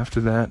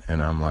after that,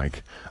 and I'm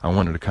like, I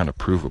wanted to kind of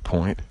prove a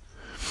point,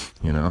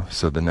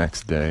 So the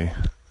next day,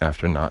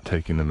 after not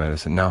taking the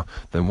medicine, now,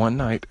 then one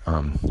night,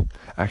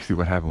 actually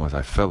what happened was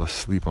I fell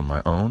asleep on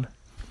my own,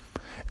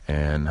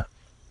 and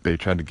they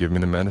tried to give me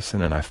the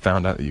medicine, and I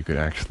found out that you could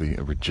actually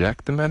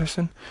reject the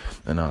medicine,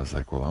 and I was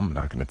like, well, I'm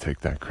not going to take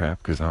that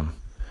crap because I'm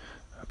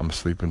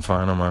sleeping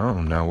fine on my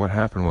own. Now, what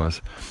happened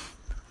was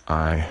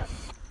I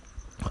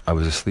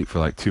was asleep for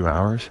like 2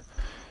 hours,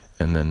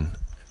 and then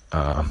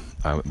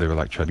they were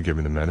like, tried to give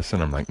me the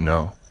medicine. I'm like,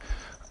 no.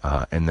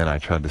 And then I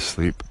tried to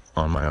sleep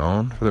on my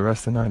own for the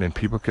rest of the night, and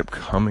people kept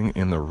coming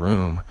in the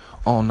room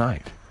all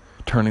night,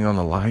 turning on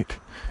the light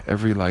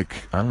every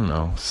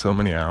so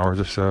many hours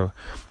or so.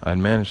 I'd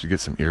managed to get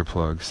some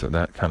earplugs, so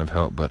that kind of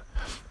helped, but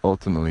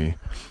ultimately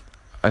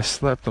I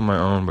slept on my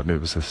own, but it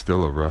was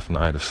still a rough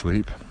night of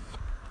sleep.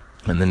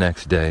 And the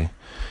next day,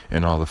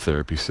 in all the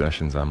therapy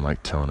sessions, I'm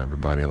like telling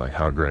everybody like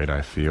how great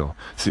I feel.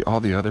 See,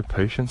 all the other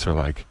patients are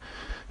like,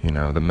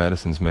 the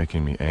medicine's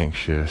making me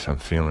anxious, I'm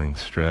feeling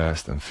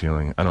stressed,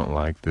 I don't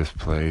like this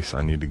place,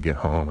 I need to get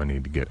home, I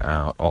need to get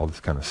out, all this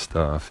kind of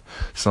stuff.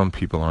 Some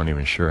people aren't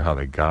even sure how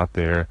they got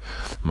there.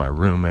 My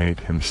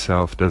roommate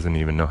himself doesn't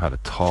even know how to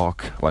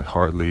talk, like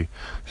hardly.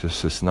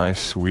 Just this nice,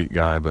 sweet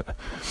guy, but,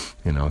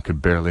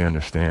 could barely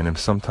understand him,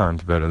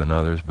 sometimes better than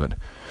others, but,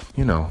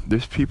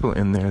 there's people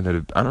in there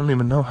that I don't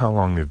even know how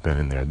long they've been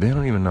in there. They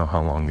don't even know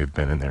how long they've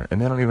been in there, and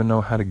they don't even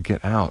know how to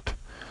get out.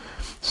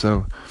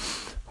 So,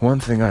 one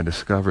thing I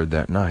discovered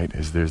that night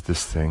is there's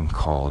this thing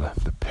called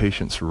the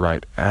Patients'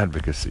 Right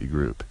Advocacy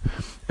Group.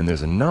 And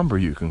there's a number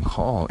you can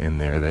call in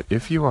there that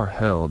if you are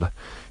held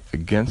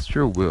against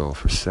your will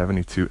for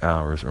 72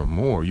 hours or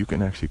more, you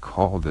can actually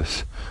call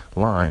this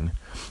line,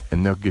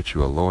 and they'll get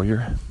you a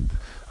lawyer,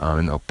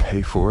 and they'll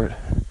pay for it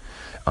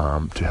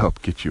to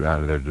help get you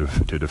out of there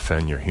to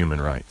defend your human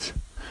rights.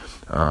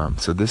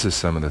 So this is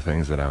some of the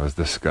things that I was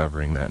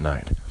discovering that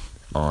night.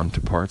 On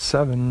to part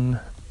 7.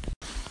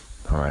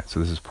 Alright, so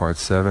this is part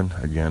 7.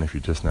 Again, if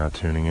you're just now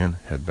tuning in,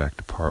 head back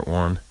to part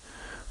 1,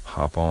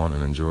 hop on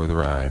and enjoy the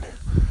ride.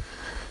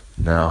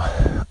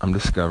 Now, I'm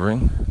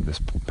discovering this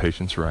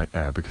Patients' Right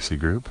advocacy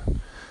group.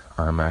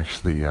 I'm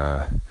actually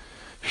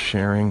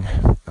sharing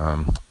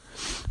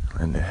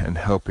and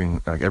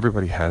helping, like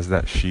everybody has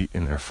that sheet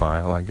in their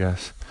file, I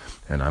guess,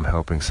 and I'm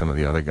helping some of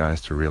the other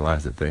guys to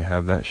realize that they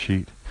have that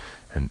sheet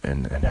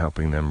and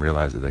helping them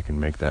realize that they can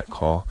make that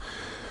call.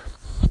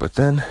 But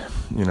then,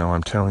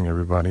 I'm telling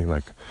everybody,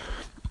 like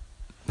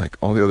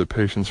all the other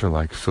patients are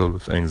like filled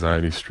with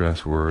anxiety,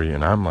 stress, worry,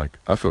 and I'm like,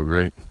 I feel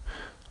great.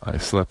 I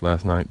slept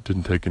last night,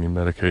 didn't take any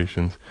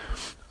medications.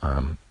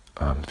 I'm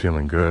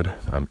feeling good.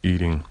 I'm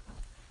eating.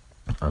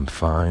 I'm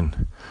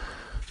fine.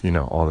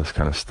 All this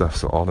kind of stuff.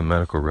 So all the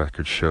medical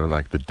records show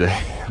like the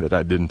day that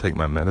I didn't take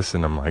my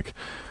medicine, I'm like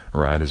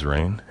right as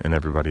rain, and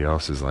everybody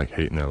else is like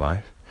hating their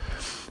life.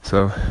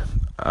 So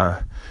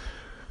I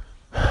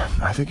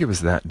think it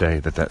was that day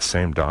that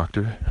same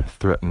doctor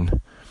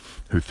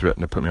who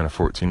threatened to put me on a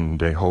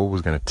 14-day hold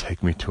was going to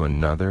take me to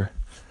another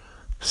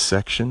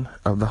section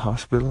of the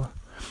hospital.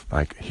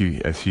 Like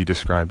as he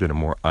described it, a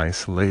more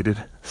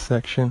isolated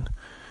section.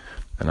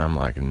 And I'm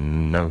like,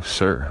 no,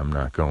 sir, I'm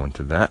not going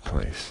to that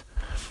place.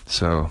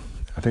 So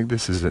I think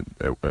this is at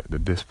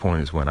this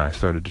point is when I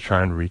started to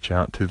try and reach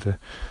out to the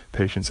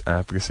patients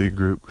advocacy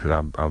group, because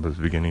I was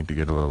beginning to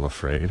get a little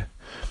afraid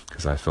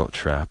because I felt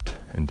trapped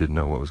and didn't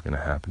know what was going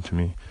to happen to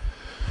me.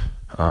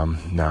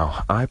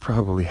 Now, I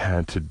probably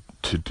had to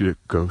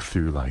go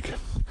through like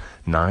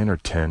 9 or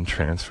 10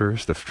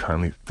 transfers to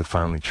finally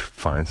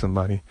find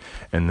somebody,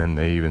 and then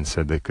they even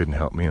said they couldn't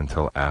help me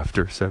until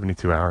after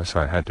 72 hours,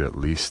 so I had to at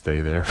least stay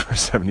there for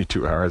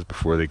 72 hours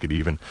before they could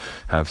even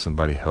have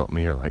somebody help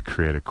me or like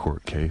create a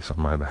court case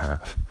on my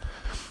behalf.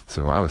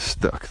 So I was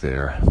stuck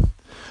there,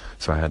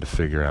 so I had to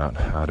figure out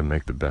how to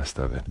make the best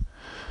of it.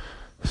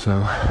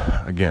 So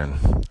again,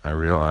 I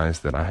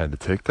realized that I had to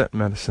take that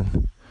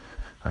medicine,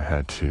 I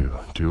had to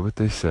do what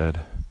they said,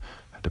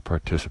 to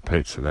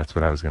participate, so that's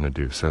what I was going to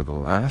do. So the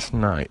last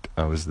night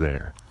I was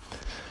there.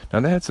 Now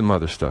they had some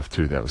other stuff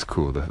too that was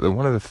cool. Two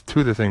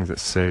of the things that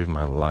saved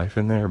my life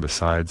in there,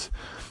 besides,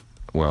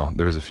 well,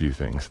 there's a few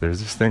things.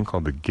 There's this thing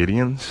called the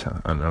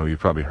Gideons. I know you've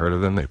probably heard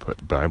of them. They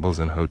put Bibles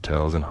in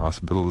hotels and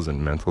hospitals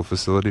and mental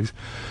facilities.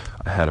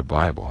 I had a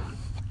Bible,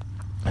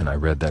 and I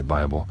read that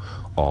Bible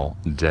all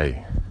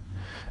day,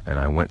 and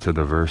I went to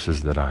the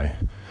verses that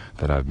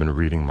I've been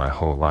reading my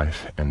whole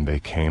life, and they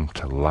came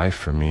to life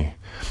for me,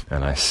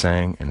 and I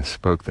sang and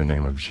spoke the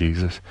name of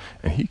Jesus,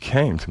 and he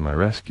came to my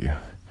rescue.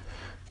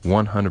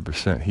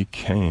 100%. He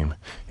came.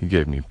 He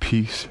gave me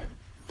peace.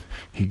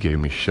 He gave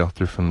me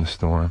shelter from the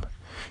storm.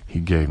 He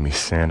gave me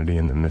sanity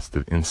in the midst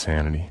of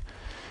insanity.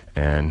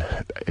 And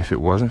if it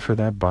wasn't for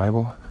that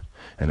Bible,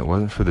 and it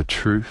wasn't for the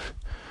truth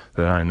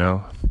that I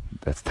know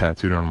that's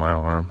tattooed on my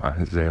arm,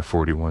 Isaiah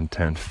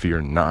 41:10,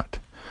 fear not,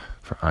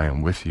 for I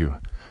am with you,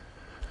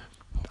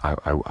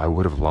 I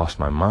would have lost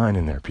my mind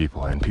in there,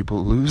 people. And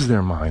people lose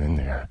their mind in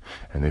there,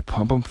 and they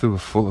pump them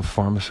full of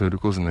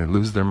pharmaceuticals, and they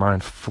lose their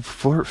mind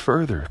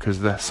further,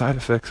 because the side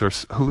effects are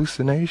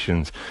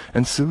hallucinations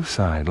and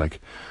suicide. Like,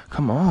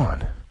 come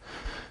on.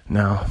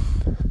 Now,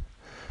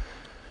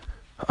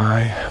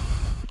 I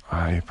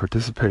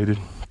participated,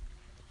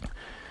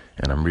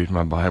 and I'm reading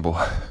my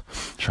Bible,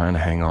 trying to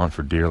hang on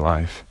for dear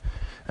life,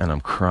 and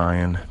I'm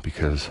crying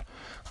because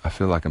I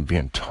feel like I'm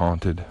being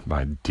taunted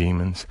by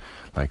demons.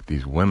 Like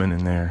these women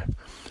in there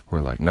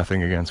were like,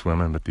 nothing against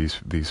women, but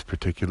these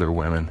particular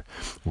women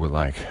were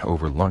like,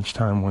 over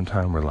lunchtime one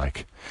time, were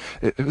like,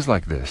 it was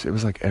like this. It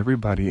was like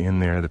everybody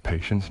in there, the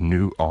patients,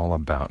 knew all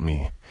about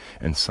me,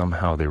 and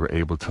somehow they were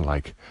able to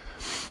like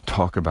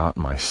talk about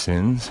my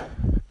sins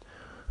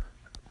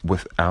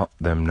without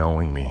them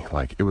knowing me.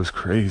 Like, it was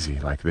crazy.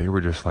 Like, they were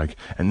just like,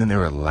 and then they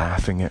were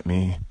laughing at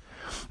me,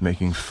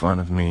 making fun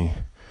of me,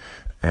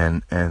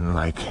 and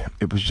like,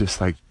 it was just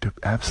like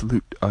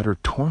absolute utter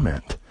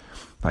torment,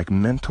 like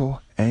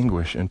mental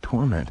anguish and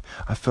torment.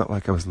 I felt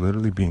like I was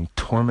literally being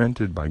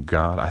tormented by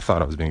God. I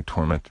thought I was being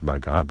tormented by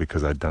God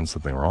because I'd done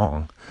something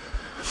wrong,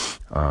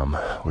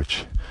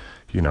 which,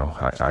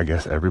 I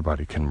guess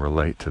everybody can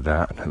relate to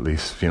that, at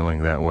least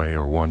feeling that way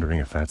or wondering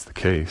if that's the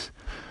case.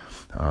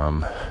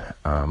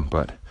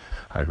 But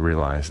I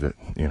realized that,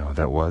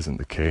 that wasn't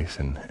the case,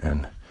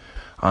 and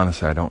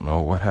honestly, I don't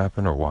know what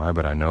happened or why,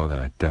 but I know that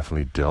I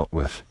definitely dealt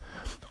with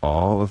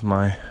all of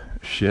my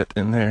shit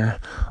in there,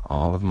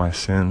 all of my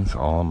sins,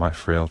 all of my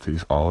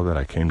frailties, all of it.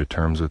 I came to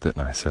terms with it,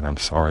 and I said, I'm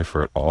sorry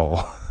for it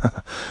all,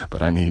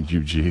 but I need you,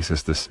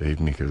 Jesus, to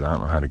save me, because I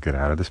don't know how to get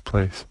out of this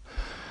place.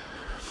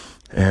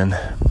 And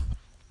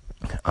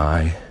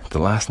the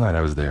last night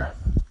I was there,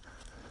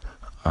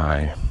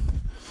 I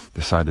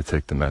decided to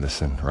take the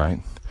medicine, right?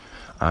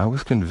 I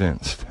was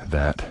convinced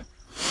that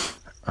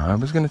I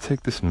was going to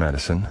take this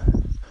medicine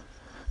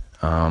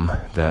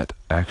that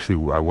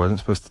actually I wasn't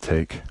supposed to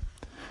take,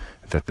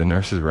 that the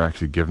nurses were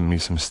actually giving me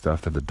some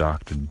stuff that the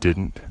doctor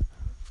didn't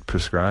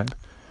prescribe,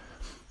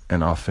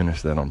 and I'll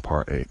finish that on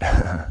part 8.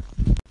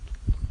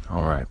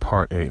 All right,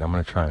 part 8. I'm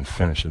going to try and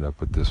finish it up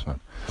with this one.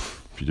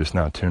 If you're just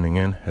now tuning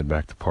in, head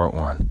back to part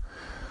 1.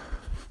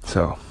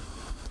 So,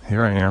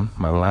 here I am,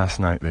 my last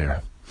night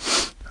there.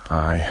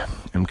 I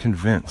am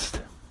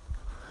convinced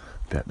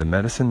that the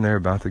medicine they're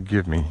about to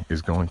give me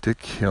is going to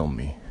kill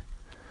me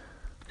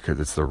because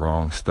it's the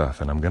wrong stuff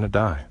and I'm going to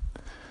die.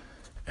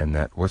 And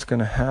that what's going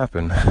to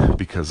happen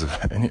because of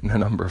a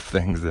number of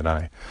things that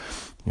I,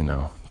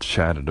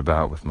 chatted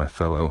about with my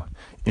fellow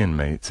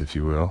inmates, if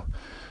you will,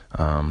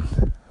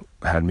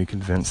 had me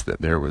convinced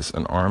that there was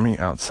an army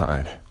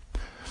outside,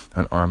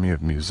 an army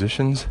of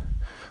musicians,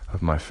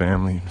 of my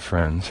family and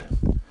friends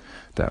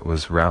that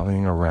was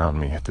rallying around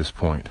me at this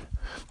point,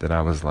 that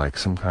I was like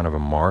some kind of a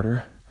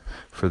martyr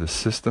for the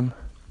system,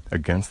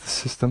 against the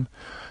system,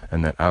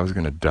 and that I was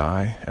going to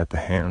die at the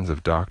hands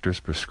of doctors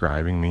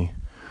prescribing me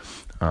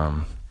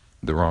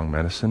the wrong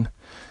medicine,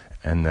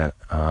 and that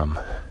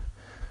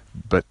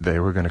but they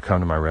were going to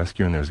come to my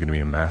rescue, and there was going to be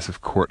a massive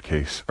court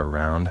case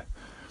around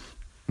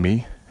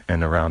me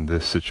and around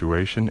this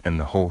situation, and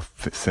the whole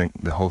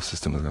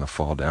system was going to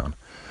fall down.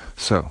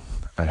 So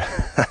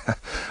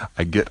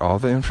I get all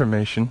the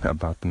information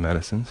about the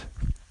medicines.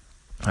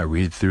 I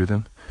read through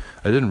them.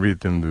 I didn't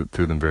read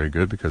through them very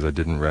good because I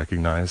didn't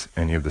recognize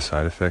any of the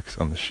side effects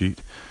on the sheet.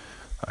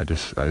 I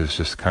was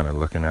just kind of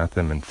looking at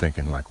them and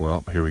thinking like,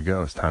 well, here we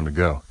go. It's time to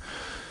go.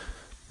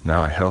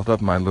 Now I held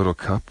up my little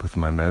cup with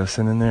my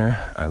medicine in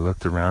there. I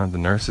looked around at the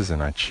nurses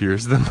and I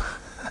cheersed them.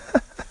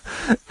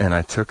 And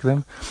I took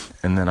them.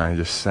 And then I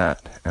just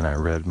sat and I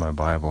read my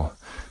Bible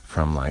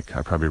from I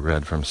probably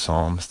read from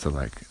Psalms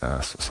to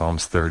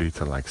Psalms 30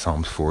 to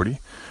Psalms 40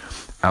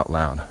 out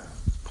loud,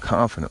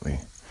 confidently.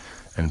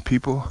 And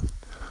people,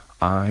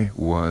 I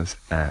was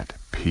at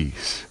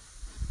peace.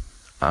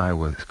 I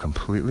was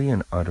completely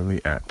and utterly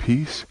at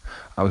peace.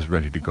 I was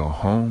ready to go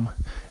home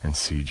and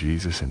see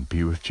Jesus and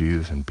be with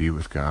Jesus and be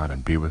with God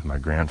and be with my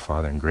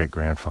grandfather and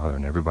great-grandfather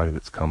and everybody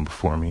that's come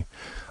before me.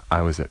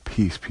 I was at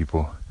peace,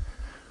 people.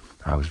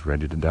 I was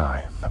ready to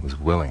die. I was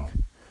willing.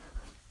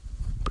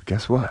 But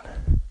guess what?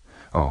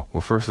 Oh,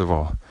 well, first of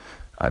all,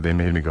 they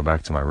made me go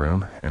back to my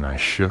room, and I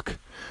shook.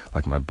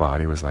 Like my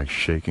body was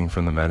shaking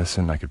from the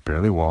medicine. I could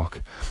barely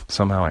walk.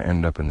 Somehow I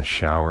ended up in the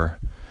shower,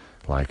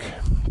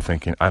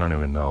 thinking, I don't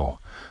even know.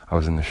 I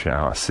was in the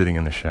shower, sitting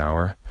in the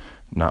shower,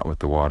 not with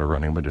the water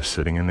running, but just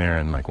sitting in there,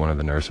 and one of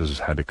the nurses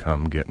had to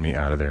come get me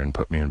out of there and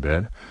put me in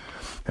bed.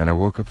 And I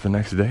woke up the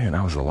next day and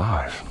I was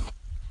alive.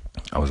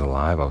 I was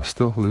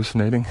still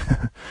hallucinating,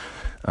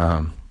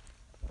 but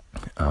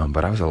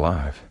I was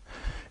alive.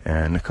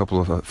 And a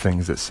couple of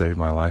things that saved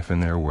my life in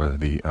there were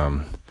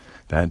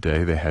that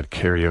day they had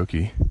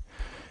karaoke,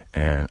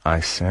 and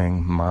I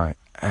sang my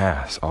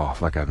ass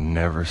off like I've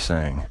never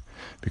sang.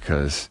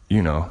 Because,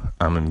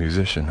 I'm a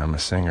musician, I'm a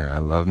singer, I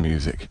love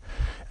music,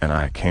 and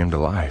I came to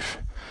life.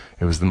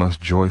 It was the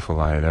most joyful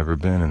I had ever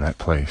been in that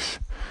place.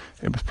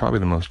 It was probably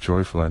the most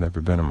joyful I'd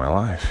ever been in my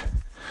life,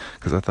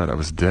 because I thought I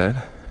was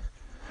dead,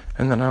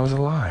 and then I was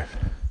alive,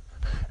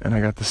 and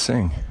I got to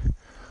sing.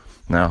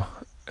 Now,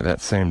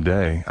 that same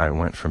day, I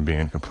went from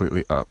being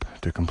completely up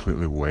to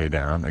completely way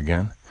down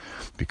again,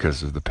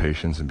 because of the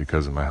patients and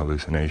because of my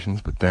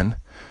hallucinations. But then,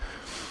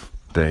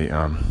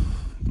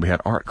 we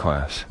had art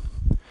class.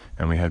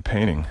 And we had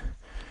painting,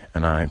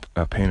 and I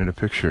painted a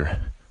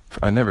picture.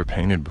 I never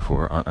painted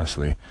before,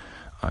 honestly.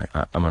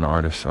 I'm an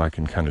artist, so I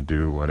can kind of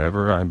do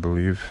whatever I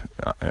believe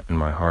in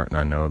my heart, and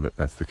I know that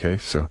that's the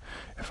case. So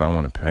if I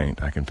want to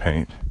paint, I can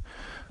paint.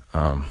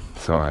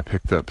 So I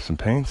picked up some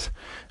paints,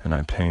 and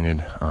I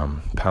painted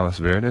Palos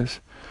Verdes,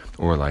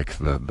 or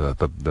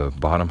the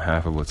bottom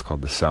half of what's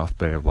called the South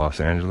Bay of Los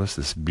Angeles,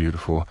 this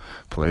beautiful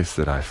place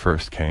that I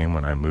first came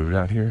when I moved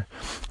out here,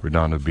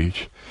 Redondo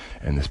Beach,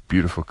 and this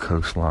beautiful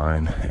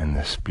coastline and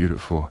this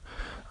beautiful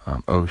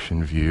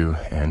ocean view,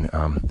 and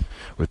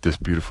with this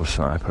beautiful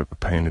sun, I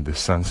painted this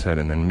sunset,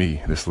 and then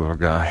me, this little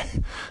guy,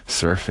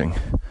 surfing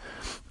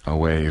a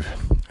wave,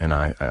 and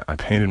I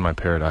painted my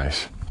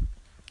paradise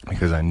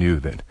because I knew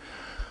that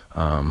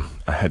I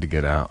had to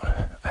get out.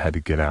 I had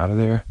to get out of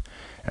there,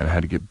 and I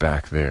had to get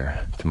back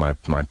there to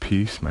my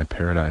peace, my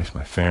paradise,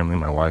 my family,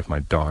 my wife, my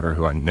daughter,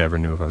 who I never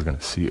knew if I was going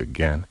to see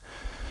again.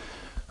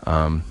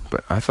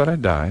 But I thought I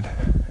died,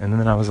 and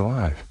then I was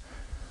alive.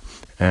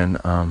 And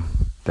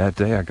that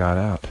day I got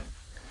out.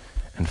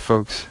 And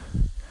folks,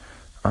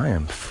 I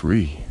am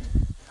free.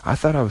 I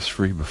thought I was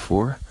free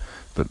before,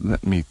 but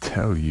let me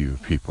tell you,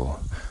 people,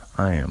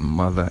 I am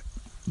mother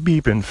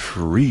beeping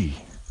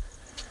free.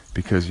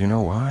 Because you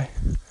know why?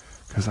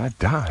 Because I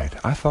died.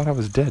 I thought I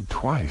was dead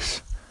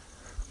twice.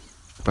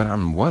 But I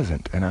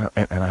wasn't, and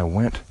I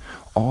went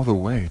all the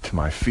way to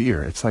my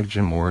fear. It's like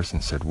Jim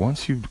Morrison said,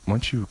 once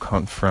you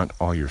confront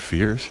all your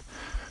fears,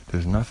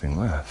 there's nothing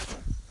left.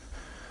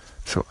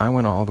 So I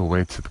went all the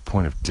way to the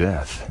point of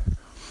death,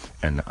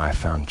 and I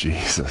found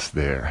Jesus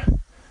there,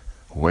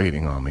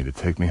 waiting on me to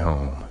take me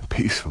home,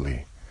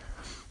 peacefully.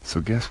 So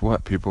guess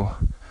what, people?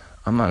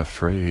 I'm not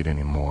afraid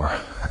anymore.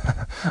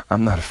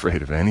 I'm not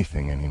afraid of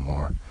anything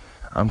anymore.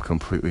 I'm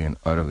completely and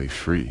utterly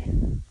free.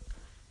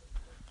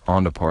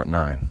 On to part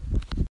 9.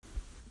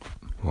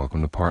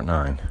 Welcome to part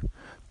 9.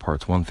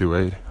 Parts 1 through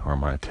 8 are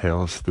my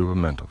tales through a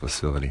mental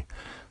facility.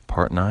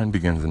 Part 9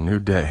 begins a new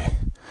day,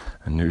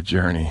 a new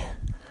journey,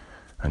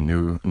 a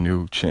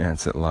new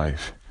chance at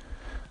life.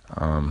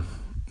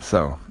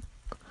 So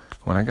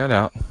when I got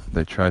out,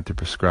 they tried to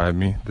prescribe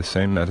me the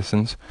same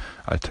medicines.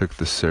 I took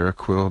the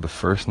Seroquel the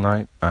first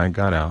night I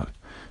got out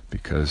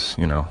because,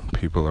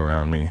 people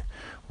around me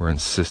were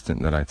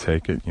insistent that I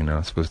take it.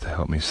 It's supposed to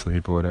help me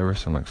sleep or whatever.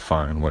 So I'm like,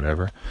 fine,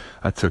 whatever.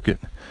 I took it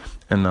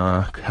and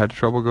had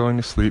trouble going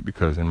to sleep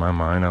because in my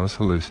mind I was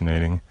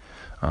hallucinating.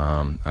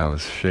 I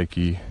was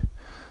shaky.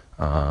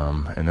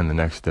 And then the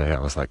next day I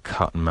was like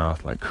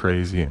cottonmouth like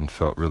crazy and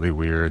felt really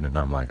weird. And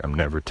I'm like, I'm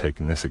never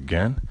taking this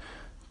again.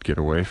 Get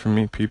away from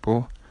me,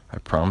 people. I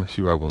promise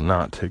you I will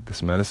not take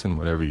this medicine,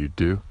 whatever you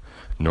do,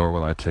 nor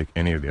will I take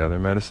any of the other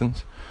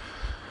medicines.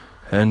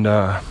 And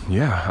I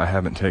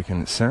haven't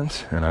taken it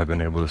since, and I've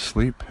been able to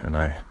sleep, and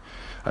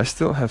I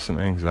still have some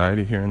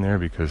anxiety here and there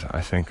because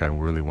I think I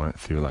really went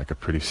through like a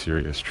pretty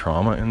serious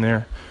trauma in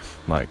there.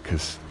 Like,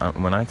 because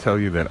when I tell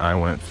you that I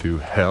went through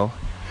hell,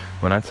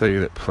 when I tell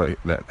you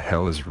that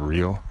hell is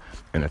real,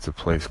 and it's a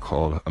place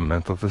called a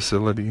mental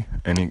facility,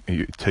 and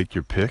you take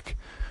your pick,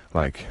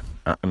 like,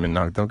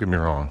 now don't get me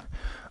wrong,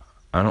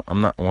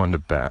 I'm not one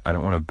to I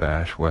don't want to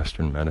bash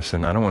Western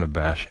medicine. I don't want to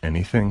bash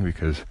anything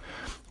because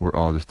we're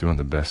all just doing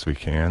the best we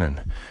can,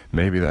 and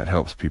maybe that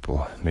helps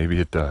people. Maybe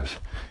it does.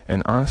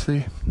 And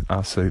honestly,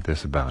 I'll say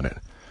this about it.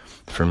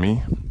 For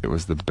me, it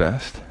was the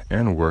best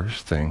and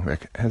worst thing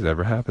that has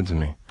ever happened to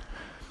me.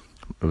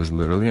 It was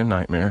literally a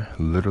nightmare,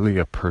 literally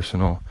a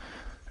personal,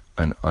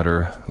 an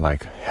utter,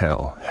 like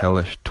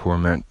hellish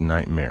torment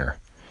nightmare.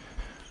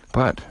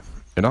 But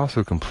it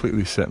also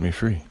completely set me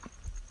free.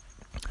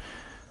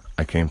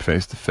 I came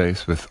face to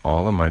face with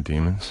all of my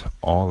demons,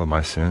 all of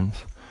my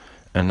sins,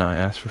 and I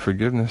asked for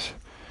forgiveness,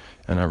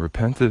 and I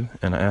repented,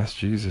 and I asked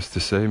Jesus to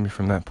save me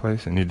from that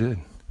place, and he did.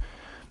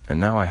 And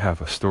now I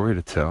have a story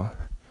to tell.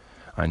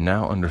 I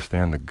now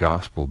understand the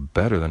gospel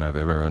better than I've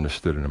ever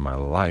understood it in my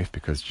life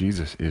because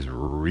Jesus is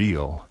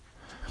real.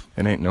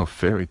 It ain't no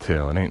fairy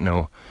tale. It ain't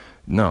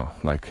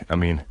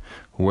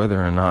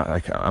whether or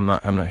not, I'm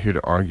not here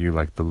to argue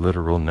like the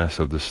literalness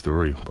of the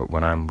story, but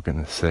what I'm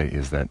going to say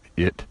is that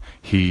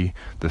he,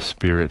 the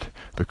Spirit,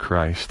 the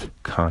Christ,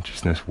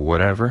 consciousness,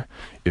 whatever,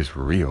 is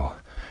real.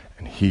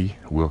 And he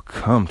will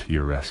come to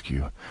your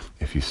rescue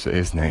if you say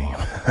his name.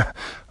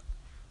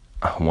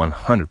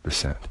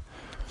 100%.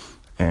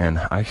 And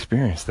I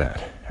experienced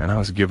that. And I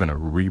was given a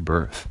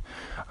rebirth.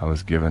 I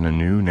was given a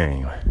new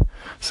name.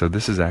 So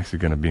this is actually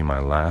going to be my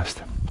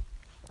last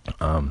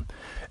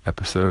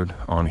episode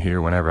on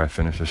here whenever I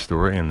finish the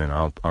story, and then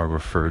I'll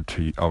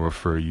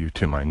refer you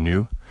to my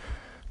new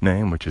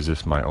name, which is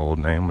just my old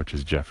name, which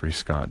is Jeffrey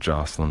Scott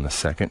Jocelyn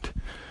II.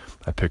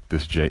 I picked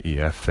this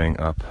JEF thing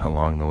up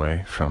along the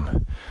way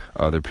from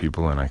other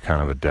people, and I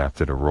kind of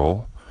adapted a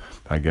role,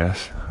 I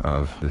guess,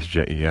 of this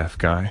JEF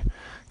guy,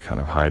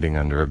 kind of hiding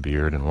under a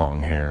beard and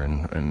long hair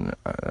and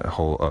a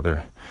whole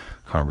other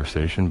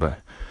conversation. But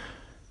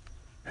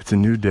it's a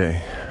new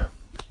day.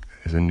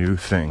 There's a new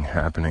thing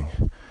happening.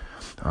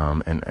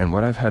 And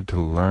what I've had to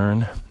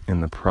learn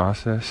in the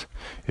process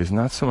is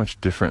not so much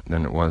different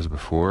than it was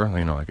before.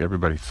 Like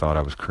everybody thought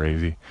I was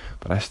crazy,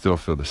 but I still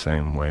feel the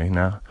same way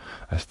now.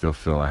 I still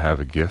feel I have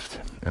a gift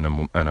and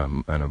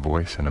a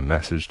voice and a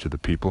message to the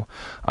people.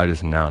 I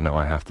just now know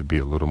I have to be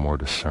a little more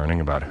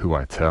discerning about who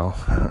I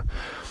tell,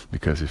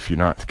 because if you're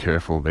not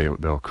careful,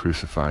 they'll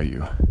crucify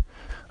you.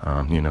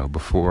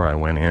 Before I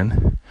went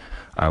in,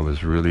 I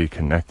was really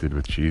connected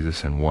with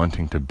Jesus and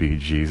wanting to be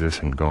Jesus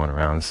and going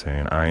around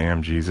saying, I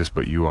am Jesus,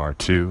 but you are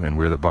too, and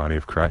we're the body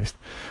of Christ.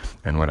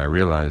 And what I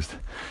realized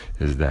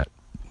is that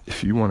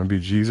if you want to be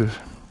Jesus,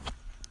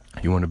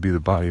 you want to be the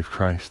body of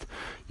Christ,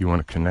 you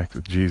want to connect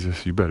with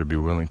Jesus, you better be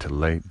willing to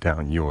lay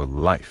down your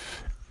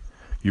life.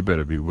 You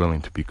better be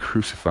willing to be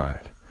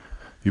crucified.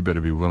 You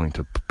better be willing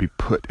to be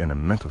put in a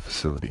mental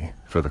facility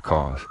for the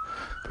cause.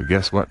 But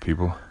guess what,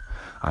 people?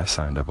 I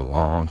signed up a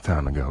long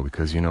time ago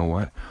because you know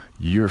what?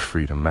 Your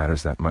freedom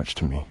matters that much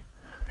to me.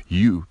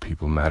 You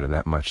people matter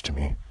that much to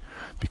me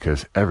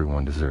because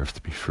everyone deserves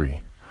to be free.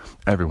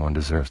 Everyone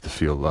deserves to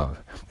feel love.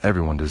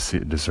 Everyone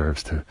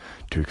deserves to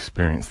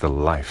experience the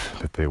life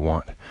that they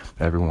want.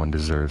 Everyone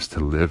deserves to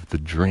live the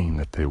dream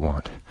that they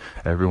want.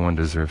 Everyone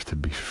deserves to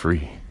be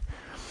free.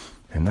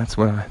 And that's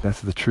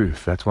the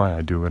truth. That's why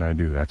I do what I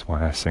do. That's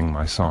why I sing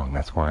my song.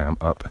 That's why I'm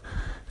up.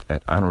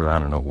 I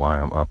don't know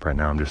why I'm up right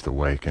now. I'm just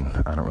awake,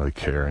 and I don't really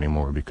care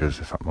anymore because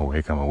if I'm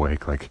awake, I'm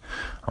awake. Like,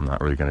 I'm not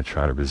really going to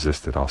try to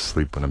resist it. I'll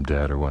sleep when I'm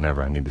dead or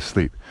whenever I need to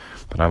sleep.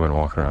 But I've been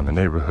walking around the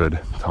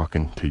neighborhood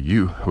talking to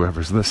you,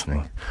 whoever's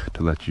listening,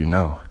 to let you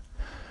know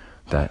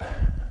that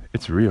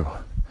it's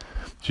real.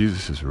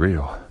 Jesus is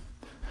real.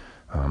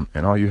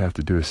 And all you have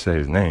to do is say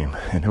his name,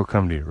 and he'll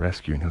come to your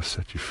rescue, and he'll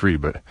set you free.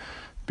 But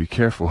be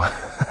careful,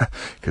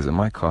 because it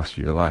might cost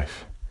you your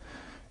life.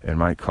 It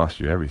might cost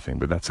you everything,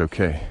 but that's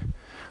okay.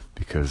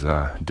 Because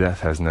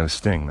death has no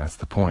sting. That's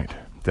the point.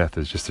 Death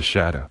is just a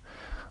shadow.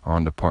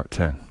 On to part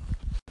 10.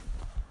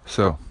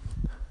 So,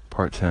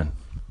 part 10.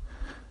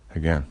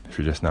 Again, if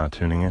you're just now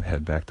tuning in,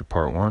 head back to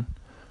part 1.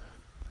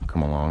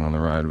 Come along on the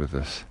ride with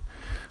us.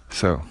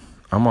 So,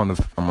 I'm on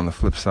the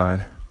flip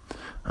side.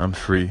 I'm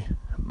free.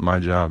 my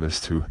job is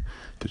to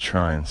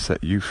try and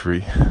set you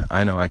free.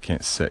 I know I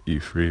can't set you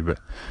free, but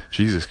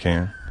Jesus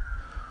can,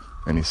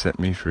 and he set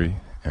me free.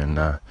 And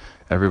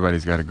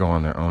everybody's got to go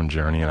on their own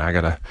journey, and I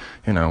gotta,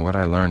 what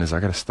I learned is I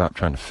gotta stop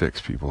trying to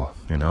fix people.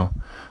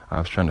 I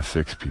was trying to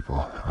fix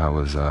people. I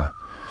was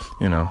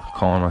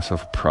calling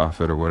myself a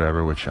prophet or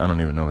whatever, which I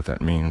don't even know what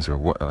that means or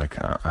what. Like,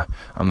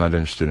 I'm not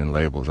interested in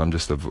labels. I'm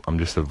just a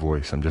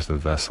voice. I'm just a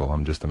vessel.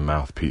 I'm just a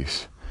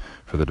mouthpiece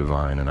for the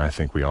divine, and I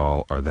think we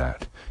all are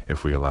that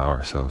if we allow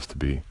ourselves to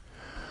be.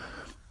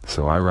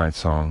 So I write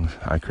songs,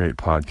 I create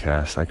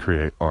podcasts, I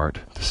create art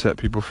to set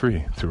people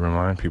free, to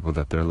remind people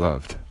that they're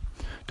loved,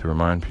 to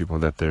remind people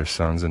that they're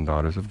sons and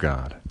daughters of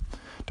God,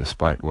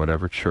 despite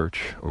whatever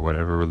church or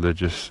whatever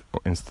religious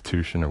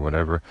institution or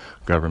whatever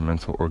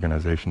governmental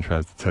organization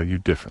tries to tell you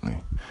differently.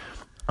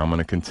 I'm going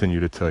to continue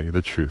to tell you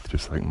the truth,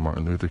 just like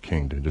Martin Luther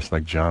King did, just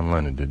like John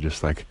Lennon did,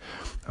 just like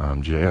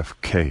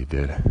JFK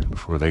did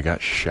before they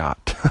got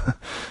shot.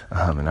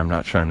 And I'm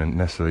not trying to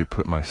necessarily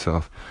put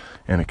myself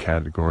in a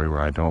category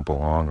where I don't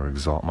belong or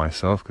exalt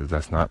myself, because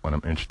that's not what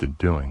I'm interested in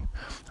doing.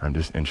 I'm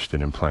just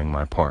interested in playing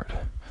my part.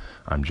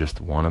 I'm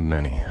just one of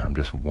many. I'm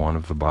just one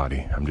of the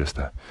body. I'm just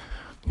a,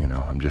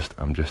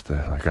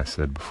 like I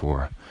said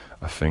before,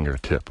 a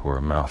fingertip or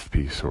a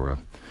mouthpiece or a,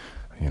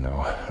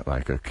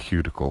 like a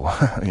cuticle.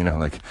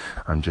 Like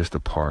I'm just a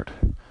part.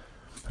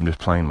 I'm just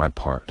playing my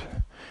part.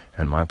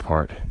 And my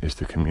part is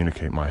to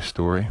communicate my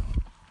story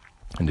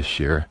and to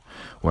share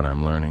what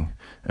I'm learning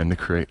and to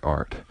create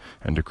art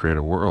and to create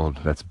a world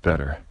that's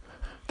better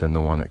than the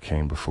one that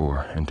came before,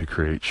 and to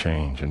create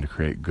change and to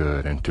create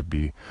good and to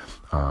be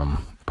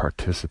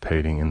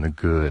participating in the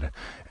good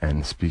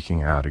and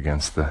speaking out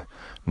against the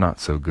not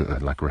so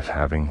good, like we're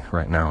having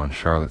right now in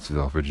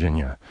Charlottesville,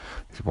 Virginia.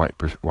 These white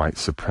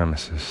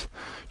supremacists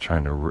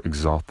trying to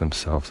exalt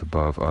themselves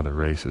above other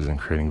races and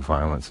creating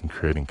violence and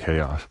creating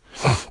chaos.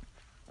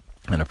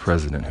 And a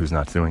president who's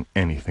not doing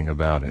anything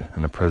about it,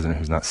 and a president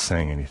who's not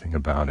saying anything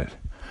about it,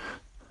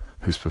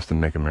 who's supposed to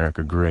make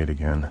America great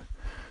again.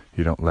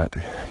 You don't let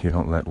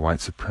white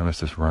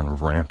supremacists run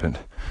rampant.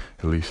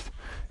 At least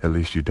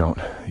you don't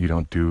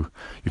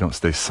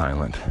stay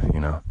silent.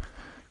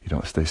 You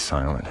don't stay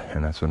silent,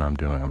 and that's what I'm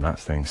doing. I'm not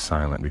staying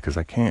silent because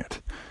I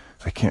can't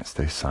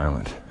stay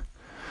silent.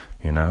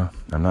 I'm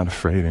not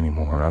afraid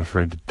anymore. I'm not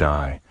afraid to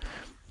die.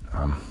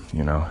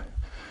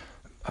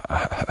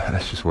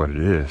 That's just what it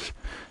is.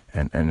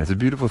 And it's a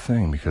beautiful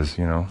thing because,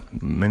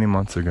 many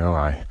months ago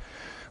I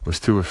was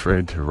too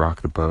afraid to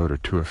rock the boat or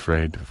too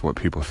afraid of what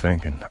people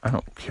think, and I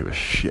don't give a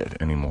shit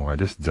anymore. I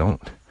just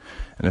don't.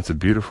 And it's a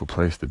beautiful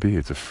place to be.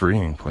 It's a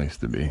freeing place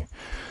to be.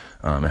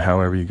 And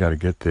however you got to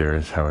get there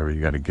is however you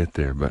got to get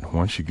there. But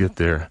once you get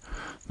there,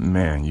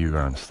 man, you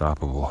are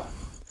unstoppable.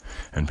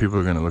 And people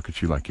are going to look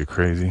at you like you're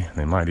crazy.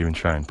 They might even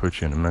try and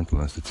put you in a mental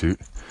institute.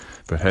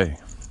 But hey,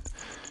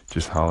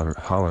 just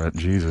holler at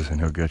Jesus and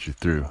he'll get you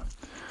through.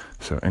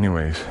 So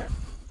anyways,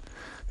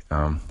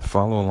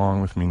 follow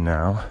along with me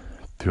now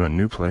to a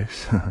new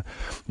place.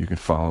 You can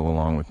follow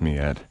along with me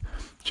at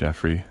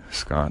Jeffrey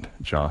Scott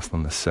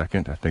Jocelyn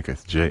II. I think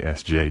it's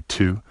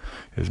JSJ2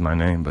 is my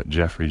name, but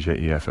Jeffrey,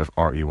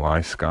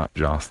 Jeffrey, Scott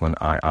Jocelyn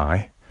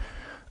II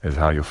is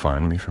how you'll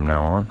find me from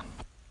now on.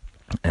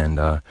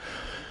 And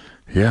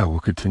we'll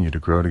continue to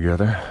grow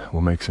together.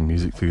 We'll make some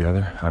music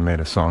together. I made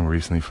a song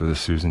recently for the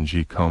Susan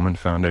G. Komen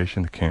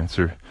Foundation, the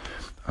Cancer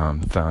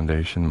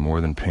Foundation,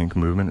 More Than Pink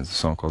movement. It's a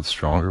song called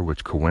Stronger,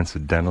 which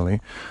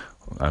coincidentally,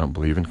 I don't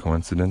believe in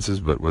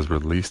coincidences, but was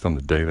released on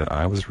the day that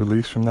I was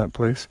released from that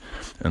place.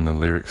 And the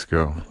lyrics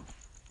go,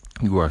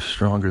 "You are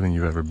stronger than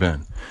you've ever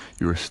been.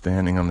 You are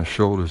standing on the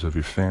shoulders of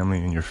your family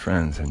and your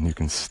friends, and you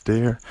can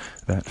stare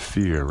that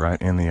fear right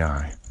in the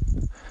eye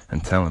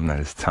and tell him that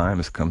his time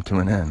has come to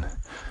an end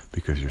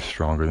because you're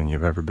stronger than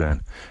you've ever been."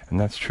 And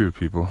that's true,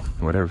 people.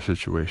 Whatever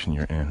situation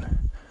you're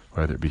in,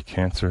 whether it be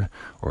cancer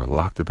or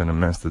locked up in a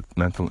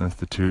mental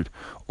institute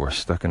or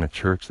stuck in a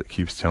church that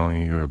keeps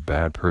telling you you're a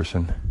bad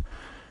person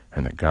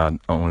and that God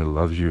only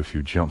loves you if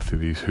you jump through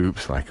these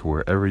hoops, like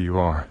wherever you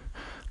are,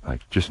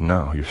 like just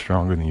know you're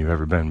stronger than you've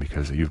ever been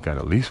because you've got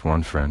at least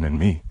one friend in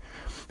me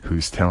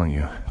who's telling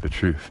you the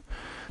truth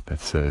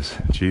that says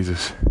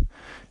Jesus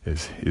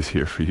is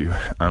here for you.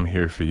 I'm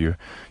here for you.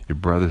 Your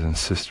brothers and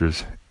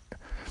sisters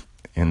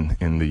in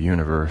the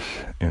universe,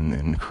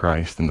 in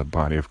Christ, in the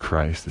body of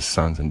Christ, the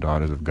sons and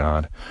daughters of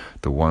God,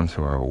 the ones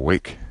who are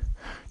awake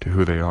to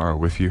who they are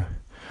with you.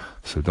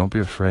 So don't be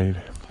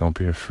afraid. Don't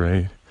be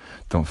afraid.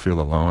 Don't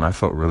feel alone. I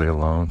felt really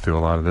alone through a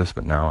lot of this,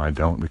 but now I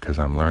don't, because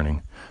I'm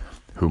learning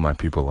who my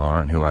people are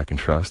and who I can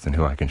trust and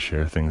who I can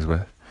share things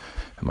with.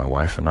 And my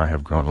wife and I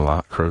have grown a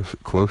lot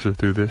closer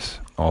through this,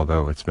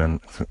 although it's been,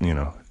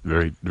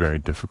 very, very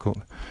difficult.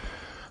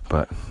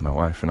 But my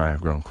wife and I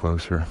have grown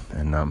closer,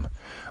 and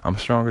I'm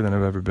stronger than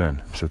I've ever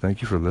been. So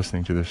thank you for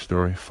listening to this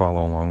story.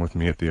 Follow along with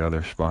me at the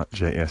other spot,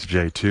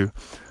 JSJ2.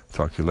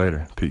 Talk to you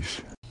later.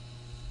 Peace.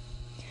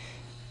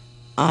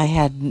 I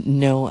had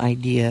no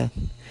idea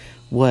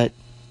what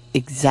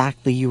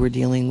exactly you were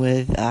dealing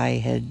with. I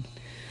had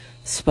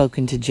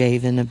spoken to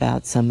Javen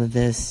about some of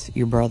this,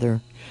 your brother,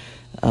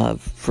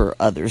 for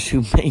others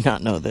who may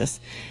not know this.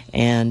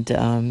 And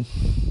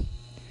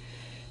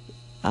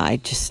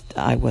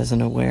I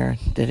wasn't aware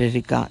that it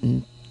had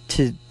gotten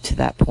to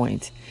that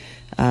point.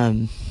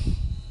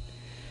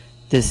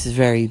 This is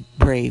very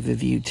brave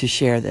of you to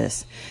share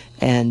this,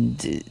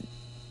 and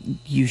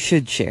you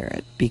should share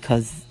it,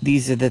 because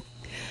these are the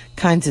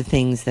kinds of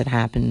things that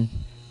happen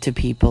to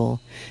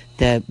people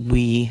that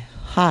we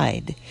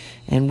hide,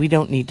 and we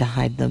don't need to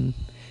hide them,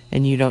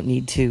 and you don't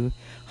need to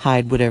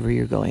hide whatever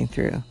you're going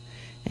through.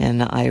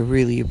 And I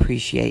really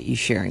appreciate you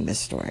sharing this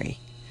story.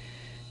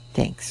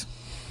 Thanks.